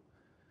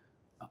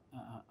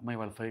 అమ్మాయి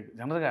వాళ్ళ 5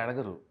 జనరల్గా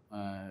అడగరు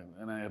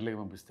ఎర్లీగా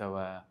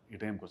పంపిస్తావా ఈ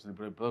టైంకి వస్తుంది,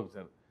 ఇప్పుడు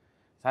ఒకసారి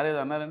సార్ ఏదో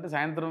అన్నారంటే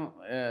సాయంత్రం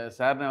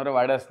సార్ని ఎవరో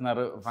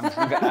వాడేస్తున్నారు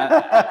ఫంక్షన్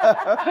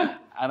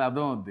అని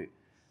అర్థం అవుద్ది.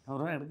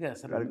 ఎవరో అడిగా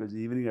సార్ కొంచెం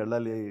ఈవినింగ్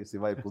వెళ్ళాలి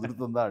శివ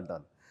కుదురుతుందా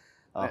అంటాను.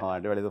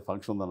 అంటే వాళ్ళు ఏదో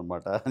ఫంక్షన్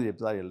ఉందన్నమాట అని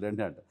చెప్తే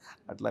వెళ్ళండి అంట.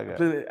 అట్లాగా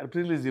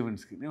ప్రీ రిలీజ్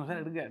ఈవెంట్స్కి నేను ఒకసారి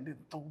అడిగా, అంటే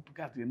ఇంత ఉప్పు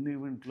కాదు ఎన్ని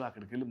ఈవెంట్లు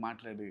అక్కడికి వెళ్ళి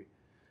మాట్లాడి,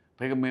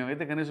 పైగా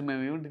మేమైతే కనీసం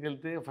మేము ఈవెంట్కి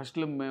వెళ్తే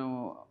ఫస్ట్లో మేము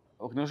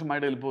 1 నిమిషం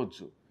మాట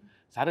వెళ్ళిపోవచ్చు.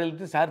 సార్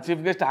వెళ్తే సార్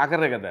చీఫ్ గెస్ట్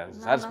ఆఖరే కదా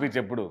సార్ స్పీచ్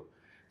ఎప్పుడు.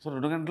 సో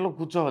 2 గంటల్లో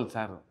కూర్చోవాలి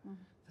సార్.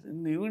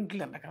 ఇన్ని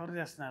ఈవెంట్లు ఎంత కవర్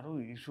చేస్తున్నారు,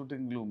 ఈ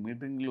షూటింగ్లు,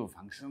 మీటింగ్లు,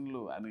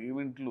 ఫంక్షన్లు, అని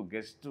ఈవెంట్లు,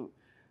 గెస్ట్,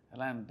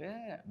 ఎలా అంటే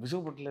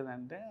విసుగు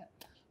పుట్టలేదంటే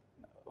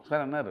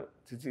ఒకసారి అన్నారు,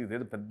 చిచి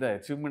ఇదేదో పెద్ద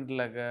అచీవ్మెంట్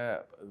లాగా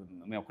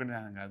నేను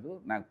ఒక్కటే కాదు,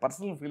 నాకు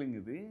పర్సనల్ ఫీలింగ్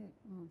ఇది.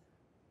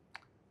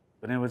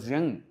 నేను వాజ్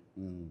యంగ్,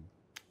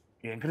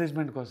 ఈ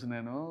ఎంకరేజ్మెంట్ కోసం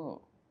నేను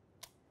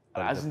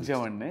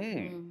ఆశించేవాడిని.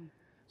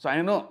 సో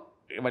అయినో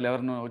వాళ్ళు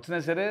ఎవరినో వచ్చినా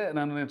సరే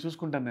నన్ను నేను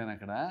చూసుకుంటాను. నేను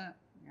అక్కడ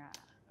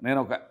నేను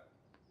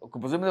ఒక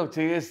భుజం మీద ఒక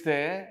చేస్తే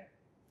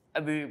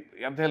అది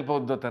ఎంత హెల్ప్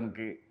అవుద్దో,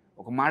 తనకి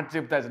ఒక మాట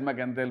చెప్తే ఆ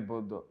సినిమాకి ఎంత help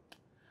అవుద్దో.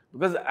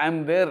 Because I'm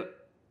there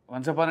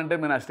once upon అంటే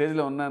నేను ఆ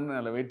స్టేజ్లో ఉన్నాను,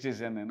 అలా వెయిట్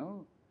చేశాను నేను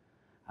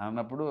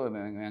అన్నప్పుడు.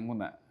 నేను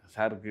అనుకున్నా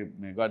సార్కి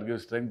may God give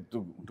strength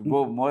to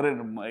go more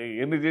and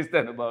ఎన్ని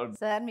చేస్తాను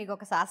బాగుంటుంది సార్. మీకు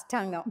ఒక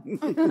సాష్టాంగం.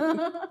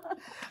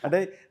 అంటే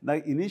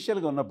నాకు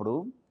ఇనీషియల్గా ఉన్నప్పుడు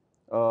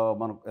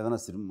మనం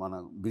ఏదైనా సినిమా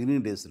మన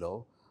బిగినింగ్ డేస్లో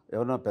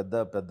ఎవరైనా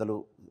పెద్దలు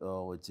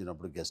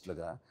వచ్చినప్పుడు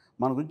గెస్ట్లుగా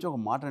మన గురించి ఒక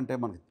మాట అంటే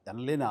మనకి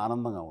ఎనలేని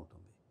ఆనందంగా ఉంటుంది.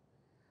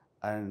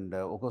 అండ్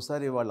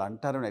ఒక్కోసారి వాళ్ళు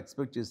అంటారని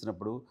ఎక్స్పెక్ట్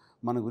చేసినప్పుడు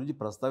మన గురించి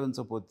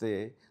ప్రస్తావించకపోతే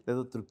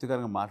లేదా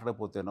తృప్తికరంగా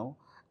మాట్లాడకపోతేనో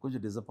కొంచెం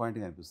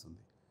డిసప్పాయింటింగ్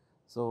అనిపిస్తుంది.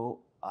 సో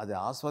అది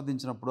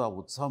ఆస్వాదించినప్పుడు, ఆ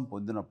ఉత్సాహం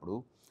పొందినప్పుడు,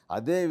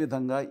 అదే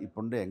విధంగా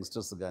ఇప్పుడుండే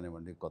యంగ్స్టర్స్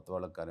కానివ్వండి, కొత్త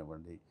వాళ్ళకి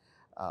కానివ్వండి,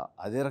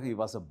 అదే రకం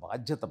ఇవ్వాల్సిన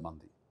బాధ్యత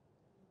మంది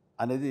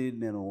అనేది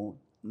నేను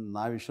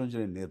నా విషయం నుంచి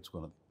నేను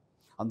నేర్చుకున్నది.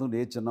 అందుకని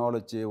ఏ చిన్నవాళ్ళు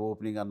వచ్చే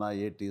ఓపెనింగ్ అన్నా,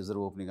 ఏ టీజర్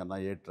ఓపెనింగ్ అన్నా,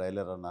 ఏ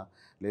ట్రైలర్ అన్నా,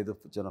 లేదు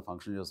చిన్న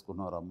ఫంక్షన్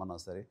చేసుకున్నాం రమ్మన్నా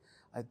సరే,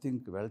 ఐ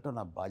థింక్ వెళ్ళటం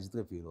నా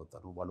బాధ్యతగా ఫీల్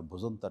అవుతాను. వాళ్ళు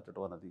భుజం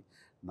తట్టడం అనేది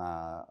నా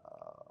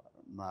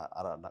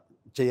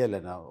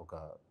చేయాలన్న ఒక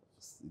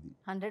ఇది.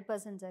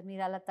 100% సార్.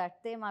 మీరు అలా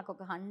తట్టే మాకు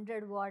ఒక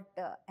 100 వాట్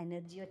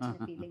ఎనర్జీ వచ్చిన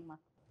ఫీలింగ్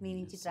మాకు మీ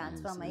నుంచి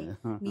ట్రాన్స్ఫార్మ్ అయ్యి,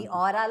 మీ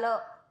ఆరాలో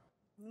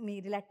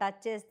మీరు ఇలా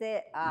టచ్ చేస్తే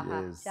ఆహా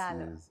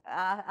చాలా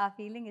ఆ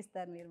ఫీలింగ్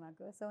ఇస్తారు మీరు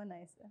మాకు. So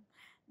nice.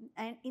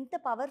 అండ్ ఇంత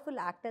పవర్ఫుల్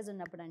యాక్టర్స్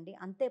ఉన్నప్పుడు అండి,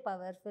 అంతే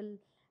పవర్ఫుల్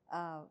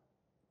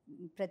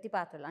ప్రతి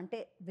పాత్రలు అంటే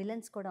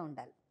విలన్స్ కూడా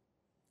ఉండాలి.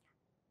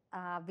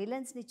 ఆ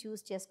విలన్స్ని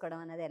చూస్ చేసుకోవడం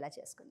అనేది ఎలా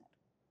చేసుకున్నారు?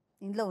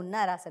 ఇందులో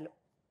ఉన్నారు అసలు?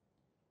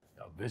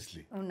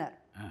 ఆబ్వియస్లీ ఉన్నారు.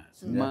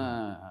 సినిమా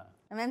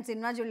మేము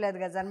సినిమా చూడలేదు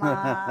కదా సార్, మా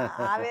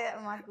ఆవే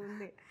మాకు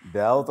ఉంది.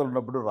 దేవతలు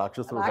ఉన్నప్పుడు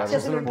రాక్షసులు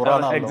రాక్షసులు ఉంటారు ఉంటారు.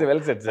 పురాణాల్లో.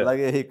 Well said, sir.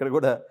 అలాగే ఇక్కడ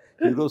కూడా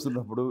హీరోస్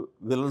ఉన్నప్పుడు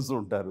విలన్స్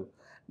ఉంటారు,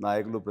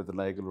 నాయకులు ప్రతి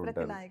నాయకులు ప్రతి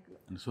ఉంటారు. నాయకులు.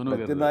 సోను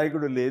ప్రతి గారు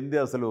నాయకుడు లేనిది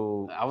అసలు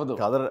అవదు.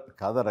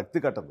 కథ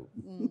రక్తి కట్టదు.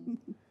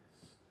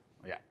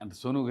 అంటే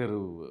సోను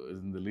గారు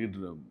లీడ్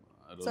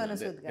సోను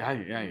సూద్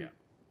గారు.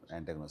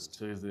 Antagonist.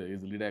 So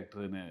is lead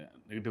actor in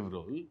negative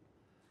role.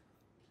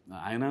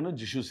 ఆయనను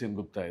జిషు సేన్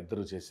గుప్తా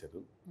ఇద్దరు చేశారు.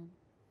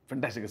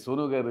 ఫెంటాస్టిక్.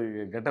 సోను గారి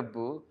గెటప్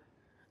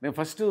నేను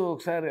ఫస్ట్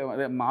ఒకసారి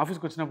అదే మా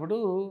ఆఫీస్కి వచ్చినప్పుడు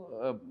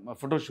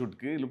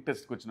ఫోటోషూట్కి లుక్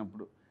టెస్ట్కి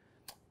వచ్చినప్పుడు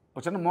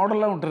ఒక చిన్న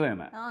మోడల్లా ఉంటారు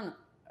ఆయన. అవును.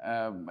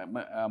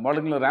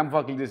 మోడలింగ్లో ర్యాంప్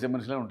వాకింగ్ చేసే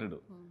మనిషిలా ఉంటాడు.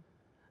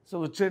 సో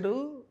వచ్చాడు,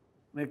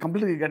 నేను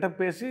కంప్లీట్గా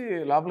గెటప్ వేసి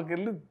లోపలికి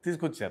వెళ్ళి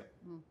తీసుకొచ్చారు.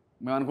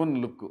 మేము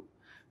అనుకున్న లుక్.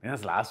 నేను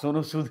అసలు ఆ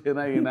సోను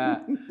సూదేనా ఈయన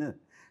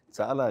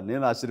చాలా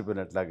నేను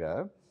ఆశ్చర్యపోయినట్లాగా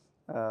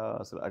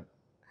అసలు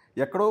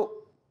ఎక్కడో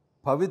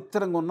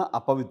పవిత్రంగా ఉన్న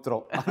అపవిత్రం.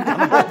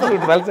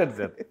 Well said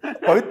sir.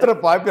 పవిత్ర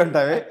పాపి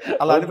అంటావే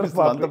అలా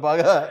అనిపిస్తుంది. అంత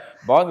బాగా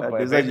బాగుంది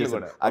డిజైన్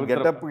చేశాడు ఆ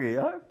గెటప్కి.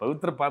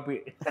 పవిత్ర పాపి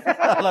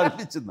అలా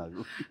అనిపించింది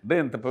నాకు. అంటే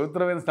ఇంత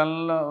పవిత్రమైన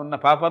స్థలంలో ఉన్న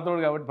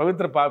పాపాత్రుడు కాబట్టి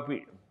పవిత్ర పాపి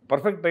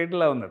పర్ఫెక్ట్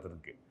టైటిల్లా ఉంది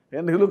అతనికి.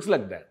 And he looks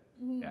like that.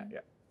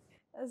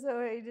 So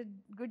it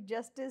good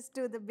justice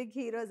to the big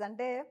heroes.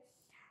 అంటే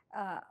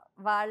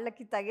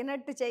వాళ్ళకి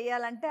తగినట్టు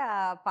చేయాలంటే ఆ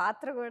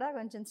పాత్ర కూడా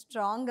కొంచెం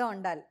స్ట్రాంగ్గా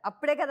ఉండాలి,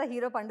 అప్పుడే కదా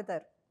హీరో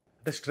పండుతారు.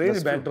 అంటే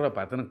స్ట్రేంజ్ బ్యాక్డ్రాప్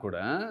అతనికి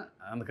కూడా,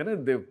 అందుకని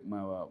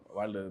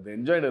వాళ్ళు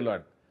ఎంజాయ్డ్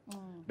అలాట్.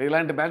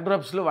 ఇలాంటి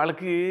బ్యాక్డ్రాప్స్లో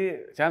వాళ్ళకి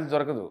ఛాన్స్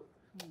దొరకదు.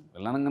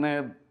 వెళ్ళనగానే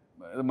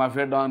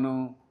మాఫియా డాను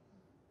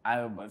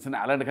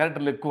అలాంటి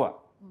క్యారెక్టర్లు ఎక్కువ.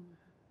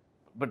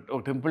 బట్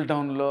ఒక టెంపుల్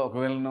టౌన్లో ఒక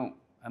విలను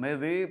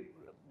అనేది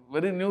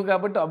వెరీ న్యూ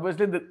కాబట్టి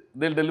ఆబ్వియస్లీ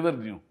దే డెలివర్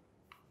న్యూ.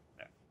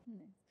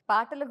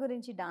 పాటల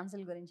గురించి,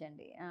 డాన్సుల గురించి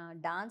అండి.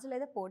 డాన్సులు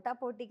అయితే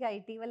పోటాపోటీగా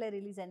ఇటీవల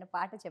రిలీజ్ అయిన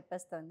పాట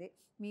చెప్పేస్తుంది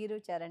మీరు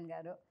చరణ్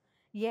గారు.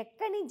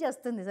 ఎక్కడి నుంచి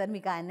వస్తుంది సార్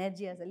మీకు ఆ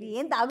ఎనర్జీ? అసలు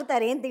ఏం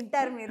తాగుతారు, ఏం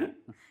తింటారు మీరు?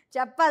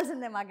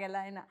 చెప్పాల్సిందే మాకు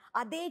ఎలా అయినా.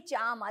 అదే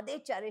చామ్, అదే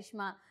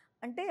చరిష్మా.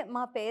 అంటే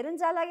మా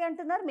పేరెంట్స్ అలాగే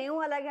అంటున్నారు, మేము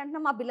అలాగే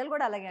అంటున్నాం, మా పిల్లలు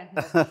కూడా అలాగే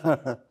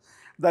అంటున్నారు.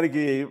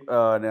 దానికి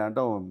నేను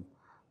అంటాం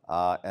ఆ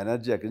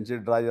ఎనర్జీ ఎక్కడి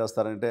నుంచి డ్రా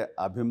చేస్తారంటే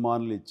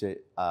అభిమానులు ఇచ్చే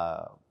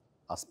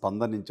ఆ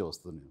స్పందన నుంచే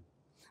వస్తుంది.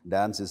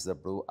 డ్యాన్స్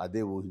చేసేటప్పుడు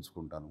అదే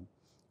ఊహించుకుంటాను.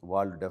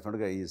 వాళ్ళు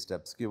డెఫినెట్గా ఈ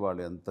స్టెప్స్కి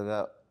వాళ్ళు ఎంతగా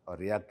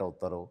రియాక్ట్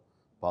అవుతారో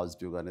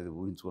పాజిటివ్గా అనేది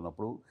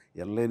ఊహించుకున్నప్పుడు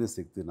ఎనలేని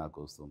శక్తి నాకు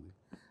వస్తుంది.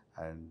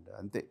 అండ్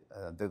అంతే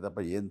తప్ప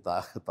ఏం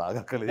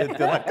తాగక్కర్లేదు,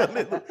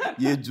 తినక్కర్లేదు,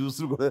 ఏ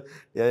జ్యూసులు కూడా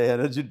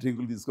ఎనర్జీ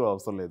డ్రింకులు తీసుకో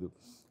అవసరం లేదు.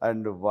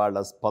 అండ్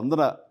వాళ్ళ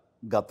స్పందన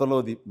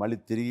గతంలోది మళ్ళీ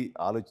తిరిగి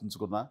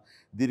ఆలోచించుకున్నా,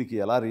 దీనికి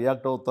ఎలా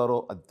రియాక్ట్ అవుతారో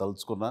అది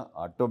తలుచుకున్నా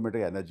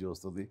ఆటోమేటిక్గా ఎనర్జీ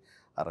వస్తుంది.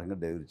 ఆ రకంగా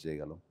డెలివరీ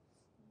చేయగలం.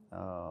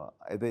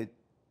 అయితే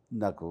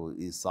నాకు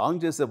ఈ సాంగ్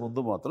చేసే ముందు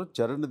మాత్రం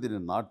చరణ్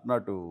దీన్ని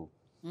నాటు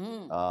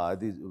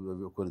అది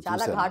కొన్ని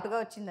చాలా చూశాను. ఘాటుగా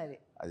వచ్చింది అది.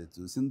 అది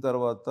చూసిన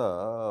తర్వాత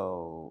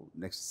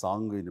నెక్స్ట్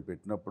సాంగ్ ఈయన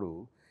పెట్టినప్పుడు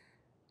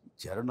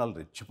చరణ్ వాళ్ళు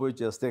రెచ్చిపోయి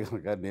చేస్తే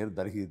కనుక నేను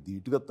దానికి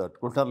ధీటుగా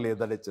తట్టుకుంటాను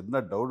లేదనే చిన్న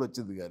డౌట్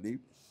వచ్చింది. కానీ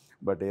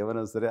బట్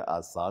ఏమైనా సరే ఆ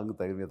సాంగ్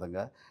తగిన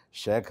విధంగా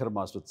శేఖర్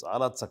మాస్టర్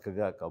చాలా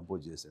చక్కగా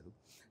కంపోజ్ చేశాడు.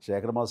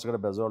 శేఖర్ మాస్టర్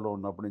కూడా బెజవాడలో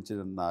ఉన్నప్పటి నుంచి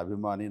నా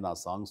అభిమాని, నా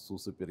సాంగ్స్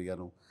చూసి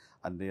పెరిగాను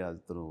అని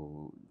అతను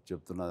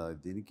చెప్తున్న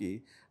దీనికి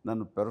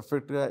నన్ను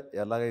పెర్ఫెక్ట్గా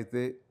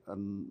ఎలాగైతే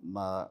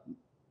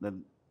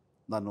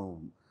నన్ను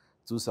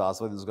చూసి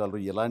ఆస్వాదించగలరు,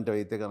 ఇలాంటివి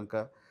అయితే కనుక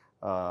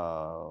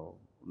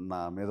నా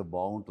మీద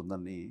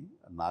బాగుంటుందని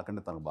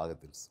నాకంటే తనకు బాగా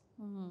తెలుసు.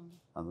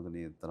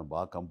 అందుకని తను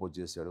బాగా కంపోజ్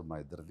చేశాడు మా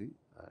ఇద్దరిది.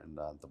 అండ్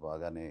అంత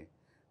బాగానే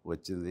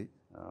వచ్చింది.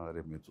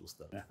 రేపు మీరు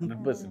చూస్తారు.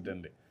 100%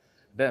 అండి.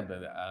 అంటే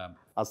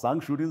ఆ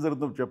సాంగ్ షూటింగ్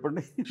జరుగుతుంది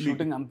చెప్పండి.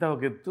 షూటింగ్ అంతా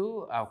ఒక ఎత్తు,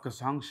 ఆ ఒక్క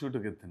సాంగ్ షూట్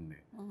ఒక ఎత్తండి.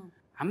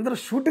 అందరూ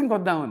షూటింగ్కి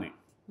వద్దామని,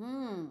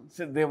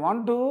 they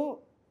want to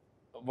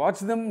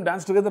watch them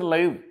dance together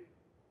live.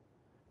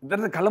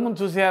 ఇద్దరిని కళ్ళ ముందు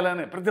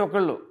చూసేయాలని ప్రతి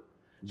ఒక్కళ్ళు,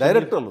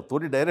 డైరెక్టర్లు,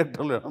 తోటి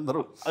డైరెక్టర్లు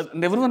అందరూ,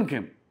 ఎవరి వన్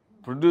కేమ్,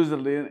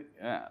 ప్రొడ్యూసర్లు,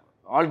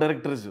 ఆల్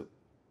డైరెక్టర్స్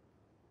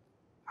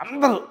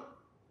అందరూ.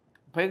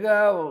 పైగా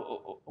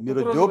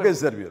మీరు జోక్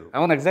వేశారు మీరు.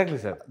 అవును, ఎగ్జాక్ట్లీ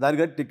సార్.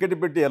 దానికంటే టికెట్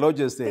పెట్టి అలౌ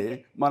చేస్తే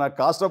మన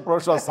కాస్ట్ ఆఫ్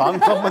ప్రొడక్షన్ ఆ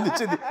సాంగ్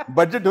సంబంధించింది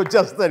బడ్జెట్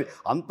వచ్చేస్తుంది,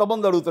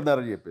 అంతమంది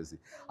అడుగుతున్నారని చెప్పేసి.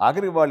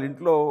 ఆఖరికి వాళ్ళ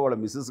ఇంట్లో వాళ్ళ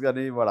మిస్సెస్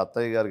కానీ, వాళ్ళ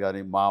అత్తయ్య గారు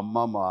కానీ, మా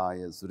అమ్మ, మా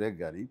సురేఖ్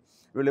కానీ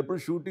వీళ్ళు ఎప్పుడు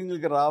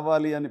షూటింగ్కి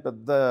రావాలి అని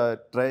పెద్ద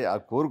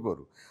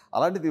కోరుకోరు.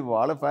 అలాంటిది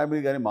వాళ్ళ ఫ్యామిలీ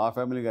కానీ, మా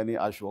ఫ్యామిలీ కానీ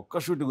ఆ ఒక్క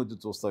షూటింగ్ వచ్చి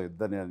చూస్తాం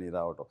ఇద్దరిని అని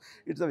రావటం.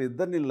 ఇట్లా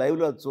ఇద్దరిని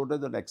లైవ్లో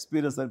చూడటం దాని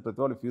ఎక్స్పీరియన్స్ అని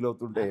ప్రతి వాళ్ళు ఫీల్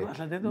అవుతుంటే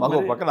మాకు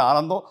ఒక పక్కన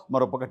ఆనందం,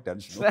 మరో పక్క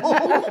టెన్షన్.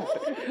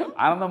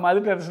 ఆనందం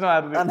మాది, టెన్షన్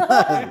మాది.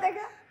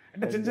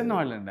 అంటే చిన్న చిన్న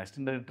వాళ్ళు అండి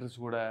అసిస్టెంట్ డైరెక్టర్స్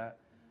కూడా.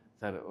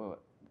 సార్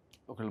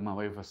ఒకళ్ళు మా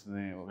వైఫ్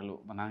వస్తుంది, ఒకళ్ళు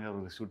మా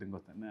నాన్నగారు షూటింగ్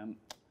వస్తుంది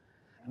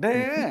అంటే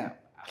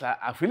అసలు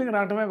ఆ ఫీలింగ్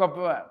రావటమే గొప్ప.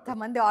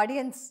 మంది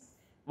ఆడియన్స్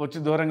వచ్చి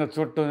దూరంగా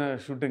చూడటం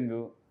షూటింగ్.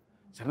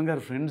 చరణ్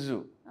గారు ఫ్రెండ్స్,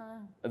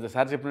 అదే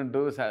సార్ చెప్పినట్టు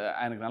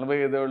ఆయనకు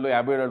 45 ఏళ్ళు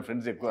 50 ఏళ్ళు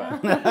ఫ్రెండ్స్ ఎక్కువ.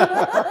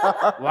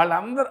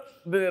 వాళ్ళందరూ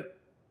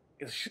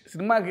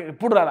సినిమాకి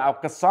ఎప్పుడు రాదు,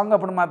 ఒక్క సాంగ్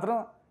అప్పుడు మాత్రం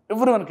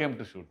every one came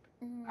to shoot.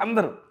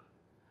 అందరూ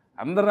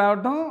అందరు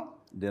రావటం,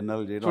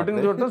 డిన్నర్ చేయడం, షూటింగ్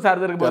చూడటం, సార్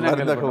దగ్గరికి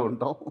భోజనం దాకా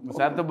ఉంటాం.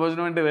 సార్తో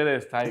భోజనం అంటే వేరే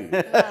స్థాయి.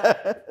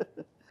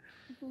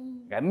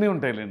 అన్నీ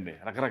ఉంటాయిలేండి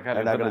రకరకాల.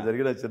 అండ్ అక్కడ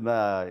జరిగిన చిన్న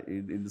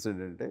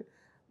ఇన్సిడెంట్ అంటే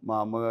మా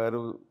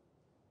అమ్మగారు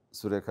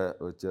సురేఖ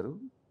వచ్చారు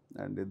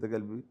అండ్ ఇద్దరు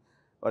కలిపి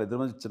వాళ్ళిద్దరి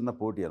మధ్య చిన్న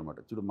పోటీ అనమాట.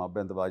 చూడు మా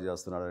అబ్బాయి ఎంత బాగా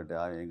చేస్తున్నాడు అంటే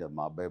ఏం కాదు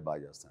మా అబ్బాయి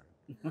బాగా చేస్తున్నాడు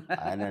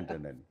ఆయన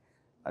అంటండి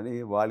అని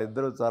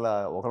వాళ్ళిద్దరూ చాలా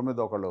ఒకరి మీద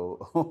ఒకళ్ళు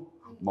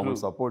మమ్మల్ని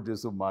సపోర్ట్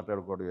చేస్తూ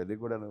మాట్లాడుకోవడం ఇవన్నీ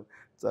కూడా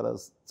చాలా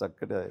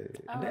చక్కటి.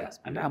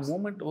 అంటే ఆ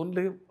మూమెంట్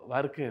ఓన్లీ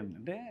వారికే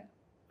అంటే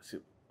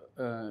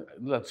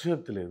ఇందులో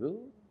అతిశయోక్తి లేదు.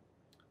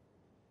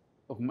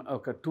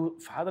 ఒక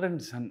ఫాదర్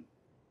అండ్ సన్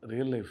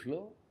రియల్ లైఫ్లో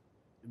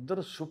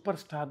ఇద్దరు సూపర్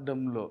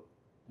స్టార్డమ్లో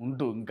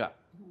ఉంటూ ఇంకా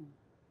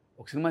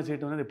ఒక సినిమా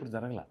చేయడం అనేది ఎప్పుడు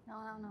జరగల,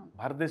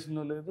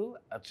 భారతదేశంలో లేదు,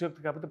 అతిశయోక్తి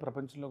కాకపోతే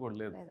ప్రపంచంలో కూడా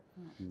లేదు.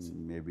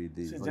 Maybe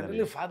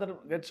generally father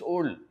gets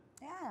old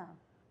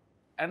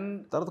and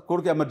తర్వాత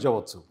కొడుకు ఎమర్జ్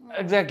అవ్వచ్చు.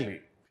 Exactly,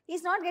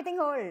 is not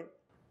getting old.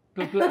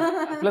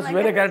 Plus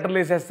వేరే క్యారెక్టర్లు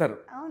వేసేస్తారు.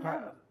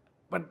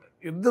 బట్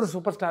ఇద్దరు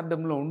సూపర్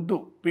స్టార్డమ్లో ఉంటూ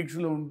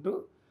పీక్స్లో ఉంటూ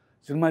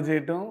సినిమా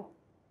చేయటం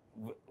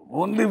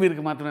ఓన్లీ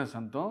వీరికి మాత్రమే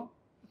సొంతం.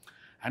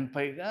 అండ్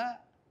పైగా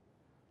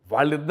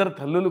వాళ్ళిద్దరు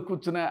తల్లులు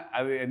కూర్చుని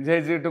అది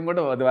ఎంజాయ్ చేయటం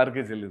కూడా అది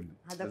వారికే చెల్లింది.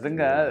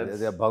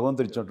 నిజంగా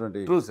భగవంతుడు ఇచ్చినటువంటి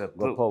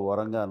గొప్ప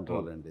వరంగా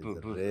అనుకోవాలండి.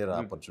 Rare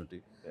opportunity.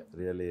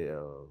 రియలీ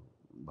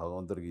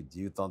భగవంతుడికి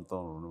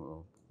జీవితాంతం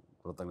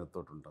కృతజ్ఞతతో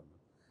ఉంటాం.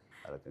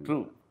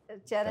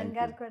 చరణ్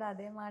గారు కూడా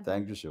అదే మాట.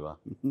 Thank you Shiva.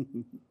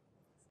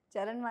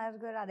 చరణ్ గారు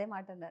కూడా అదే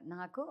మాట అన్నారు.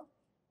 నాకు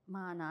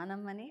మా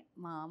నానమ్మని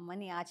మా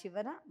అమ్మని ఆ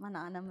చివర, మా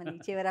నానమ్మని ఈ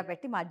చివర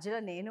పెట్టి మధ్యలో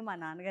నేను మా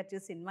నాన్నగారు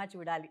చూసి సినిమా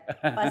చూడాలి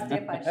ఫస్ట్ డే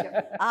ఫస్ట్ షో,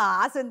 ఆ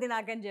ఆశ ఉంది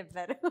నాకని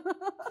చెప్పారు.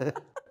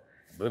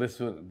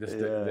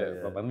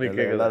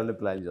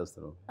 ప్లాన్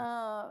చేస్తున్నాం,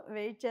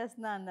 వెయిట్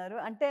చేస్తున్నా అన్నారు.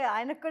 అంటే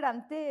ఆయనకు కూడా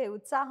అంతే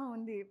ఉత్సాహం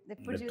ఉంది,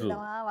 ఎప్పుడు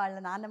చూద్దామా వాళ్ళ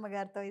నాన్నమ్మ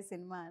గారితో ఈ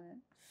సినిమా అని.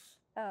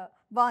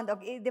 బాగుంది.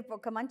 ఇది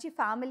ఒక మంచి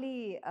ఫ్యామిలీ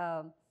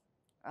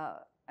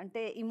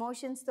అంటే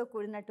ఇమోషన్స్తో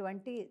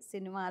కూడినటువంటి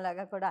సినిమా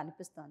లాగా కూడా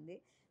అనిపిస్తుంది.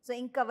 సో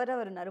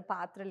ఇంకెవరెవరు ఉన్నారు,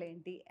 పాత్రలు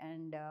ఏంటి,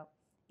 అండ్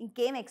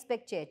ఇంకేం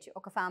ఎక్స్పెక్ట్ చేయొచ్చు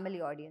ఒక ఫ్యామిలీ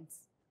ఆడియన్స్?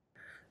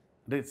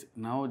 అంటే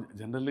నా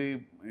జనరల్లీ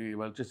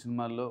ఇవాళ వచ్చే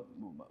సినిమాల్లో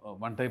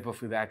వన్ టైప్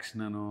ఆఫ్ ఇది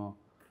యాక్షన్ అను,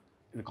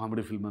 ఇది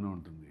కామెడీ ఫిల్మ్ అని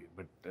ఉంటుంది.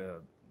 But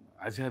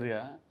Acharya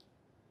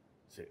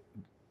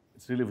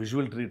it's really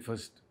visual treat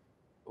first.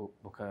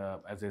 ఒక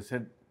యాజ్ ఐ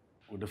సెడ్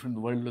డిఫరెంట్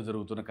వరల్డ్లో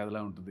జరుగుతున్న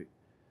కథలా ఉంటుంది,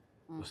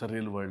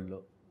 సరియల్ వరల్డ్లో.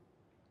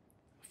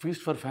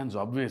 Feast for fans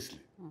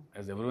obviously,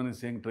 as everyone is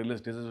saying. Trailer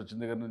stages వచ్చిన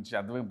దగ్గర నుంచి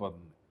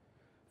అర్థమైపోతుంది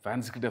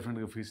ఫ్యాన్స్కి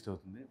డెఫినెట్గా ఫీస్ట్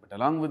అవుతుంది. But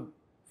along with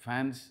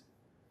fans,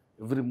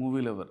 every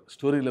movie lover,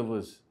 story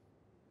lovers,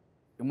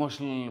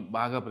 emotional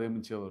బాగా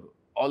ప్రేమించేవారు,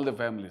 all the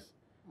families.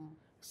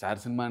 Sir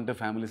cinema అంటే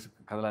ఫ్యామిలీస్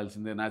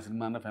కదలాల్సిందే, నా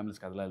సినిమా అన్న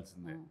families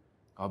కదలాల్సిందే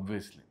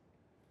obviously.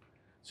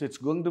 So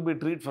it's going to be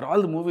treat for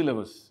all the movie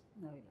lovers.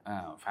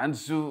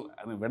 Fans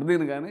అని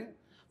విడదీను కానీ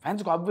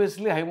ఫ్యాన్స్కి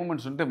obviously high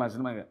moments ఉంటాయి మా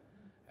సినిమా.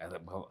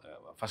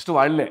 ఫస్ట్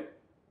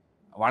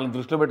వాళ్ళని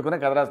దృష్టిలో పెట్టుకునే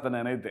కథ రాస్తాను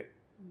నేనైతే.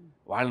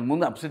 వాళ్ళని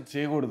ముందు అప్సెట్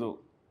చేయకూడదు.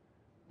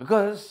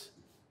 బికాస్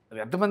అది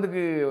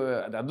ఎంతమందికి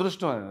అది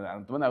అదృష్టం,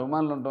 అంతమంది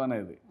అభిమానులు ఉండటం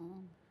అనేది.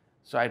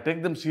 So I take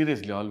them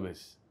seriously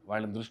always.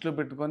 వాళ్ళని దృష్టిలో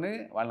పెట్టుకొని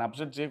వాళ్ళని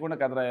అప్సెట్ చేయకుండా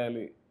కథ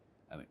రాయాలి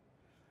అని.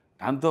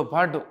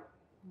 దాంతోపాటు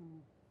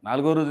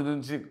 4వ రోజు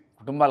నుంచి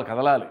కుటుంబాలు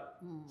కదలాలి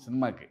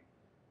సినిమాకి.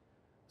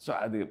 సో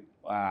అది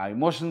ఆ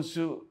ఎమోషన్స్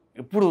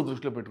ఎప్పుడు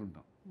దృష్టిలో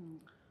పెట్టుకుంటాం.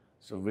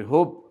 So we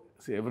hope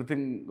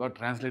everything got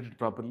translated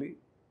properly.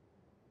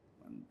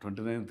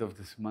 29th of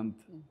this month.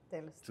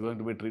 It's going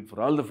to be a treat for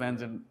all the fans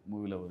and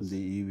movie lovers.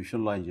 ఈ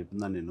విషయంలో ఆయన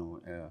చెప్పిందా నేను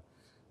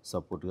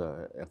సపోర్ట్గా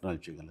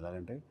ఎక్నాలజ్ చేయగలను.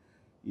 ఎలాగంటే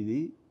ఇది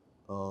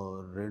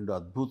 2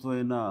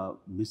 అద్భుతమైన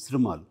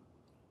మిశ్రమాలు.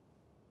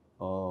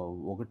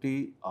 ఒకటి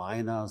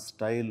ఆయన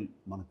స్టైల్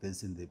మనకు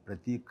తెలిసింది,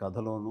 ప్రతి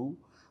కథలోనూ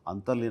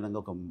అంతర్లీనంగా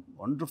ఒక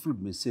వండర్ఫుల్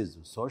మెసేజ్,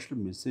 సోషల్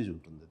మెసేజ్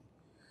ఉంటుంది.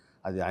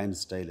 అది ఆయన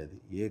స్టైల్. అది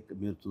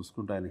మీరు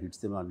చూసుకుంటే ఆయన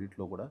హిట్స్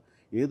అన్నింటిలో కూడా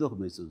ఏదో ఒక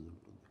మెసేజ్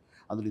ఉంటుంది.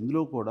 అందులో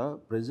ఇందులో కూడా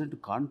ప్రజెంట్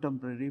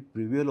కాంటెంపరీ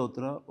ప్రివేల్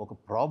అవుతున్న ఒక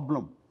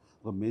ప్రాబ్లం,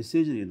 ఒక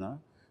మెసేజ్ ఈయన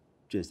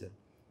చేశారు.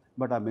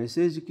 బట్ ఆ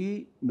మెసేజ్కి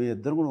మీ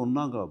ఇద్దరు కూడా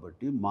ఉన్నాం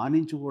కాబట్టి మా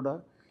నుంచి కూడా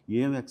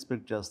ఏం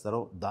ఎక్స్పెక్ట్ చేస్తారో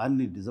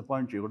దాన్ని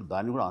డిసప్పాయింట్ చేయకూడదు.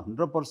 దాన్ని కూడా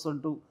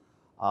 100%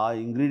 ఆ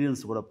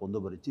ఇంగ్రీడియంట్స్ కూడా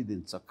పొందుపరిచి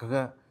దీన్ని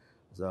చక్కగా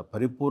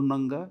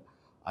పరిపూర్ణంగా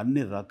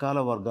అన్ని రకాల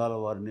వర్గాల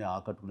వారిని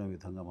ఆకట్టుకునే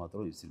విధంగా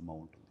మాత్రం ఈ సినిమా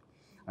ఉంటుంది.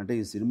 అంటే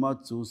ఈ సినిమా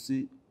చూసి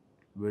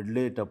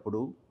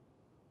వెళ్ళేటప్పుడు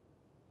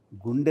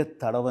గుండె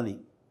తడవని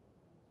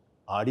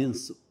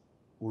ఆడియన్స్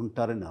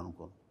ఉంటారని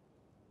అనుకోను.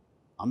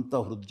 అంత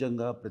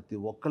హృదయంగా ప్రతి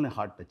ఒక్కరిని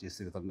హార్ట్ టచ్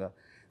చేసే విధంగా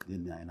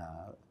దీన్ని ఆయన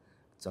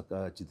చక్కగా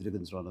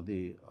చిత్రీకరించడం అన్నది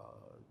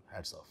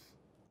హ్యాట్స్ ఆఫ్.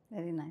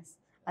 Very nice.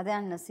 అదే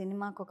అన్న,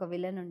 సినిమాకు ఒక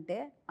విలన్ ఉంటే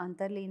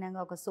అంతర్లీనంగా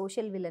ఒక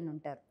సోషల్ విలన్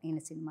ఉంటారు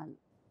ఈయన సినిమాలో.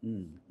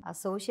 ఆ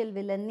సోషల్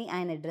విలన్ని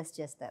ఆయన అడ్రస్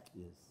చేస్తారు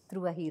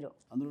త్రూ అ హీరో.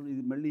 అందులో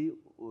ఇది మళ్ళీ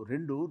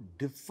 2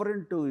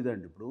 డిఫరెంట్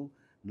ఇదండి. ఇప్పుడు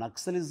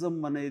నక్సలిజం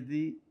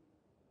అనేది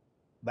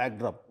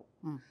బ్యాక్డ్రాప్,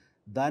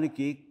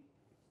 దానికి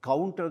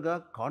కౌంటర్గా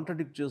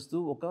కాంట్రడిక్ట్ చేస్తూ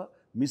ఒక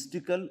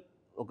మిస్టికల్,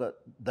 ఒక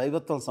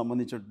దైవత్వం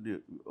సంబంధించిన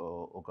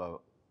ఒక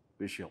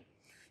విషయం.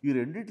 ఈ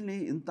రెండింటిని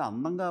ఇంత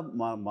అందంగా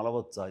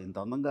మలవచ్చా, ఇంత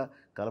అందంగా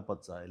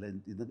కలపచ్చా, ఇలా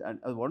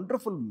అది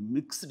వండర్ఫుల్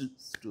మిక్స్డ్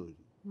స్టోరీ.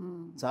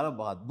 చాలా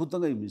బాగా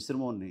అద్భుతంగా ఈ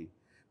మిశ్రమాన్ని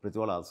ప్రతి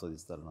వాళ్ళు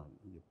ఆస్వాదిస్తారు నాకు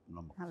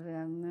నమ్మకం.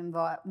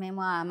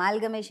 మేము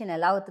అమాల్గమేషన్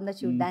ఎలా అవుతుందో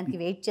చూడడానికి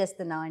వెయిట్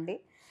చేస్తున్నామండి.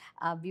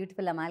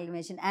 Beautiful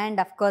amalgamation and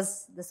of course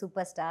the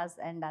super stars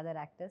and other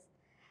actors.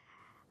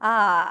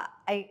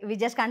 We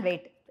just can't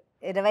wait.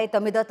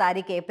 29వ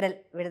తారీఖు ఏప్రిల్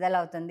విడుదల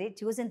అవుతుంది.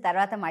 చూసిన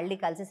తర్వాత మళ్ళీ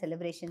కలిసి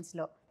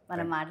సెలబ్రేషన్స్లో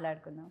మనం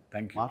మాట్లాడుకుందాం.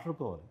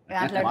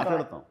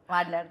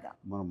 మాట్లాడతాం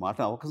మనం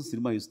అవకాశం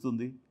సినిమా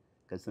ఇస్తుంది,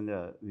 ఖచ్చితంగా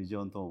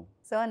విజయవంతం.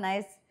 సో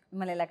నైస్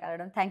మిమ్మల్ని ఇలా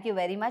కలవడం. Thank you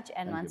very much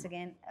and once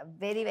again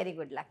very very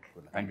good luck.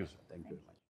 Thank you sir. Thank you very much.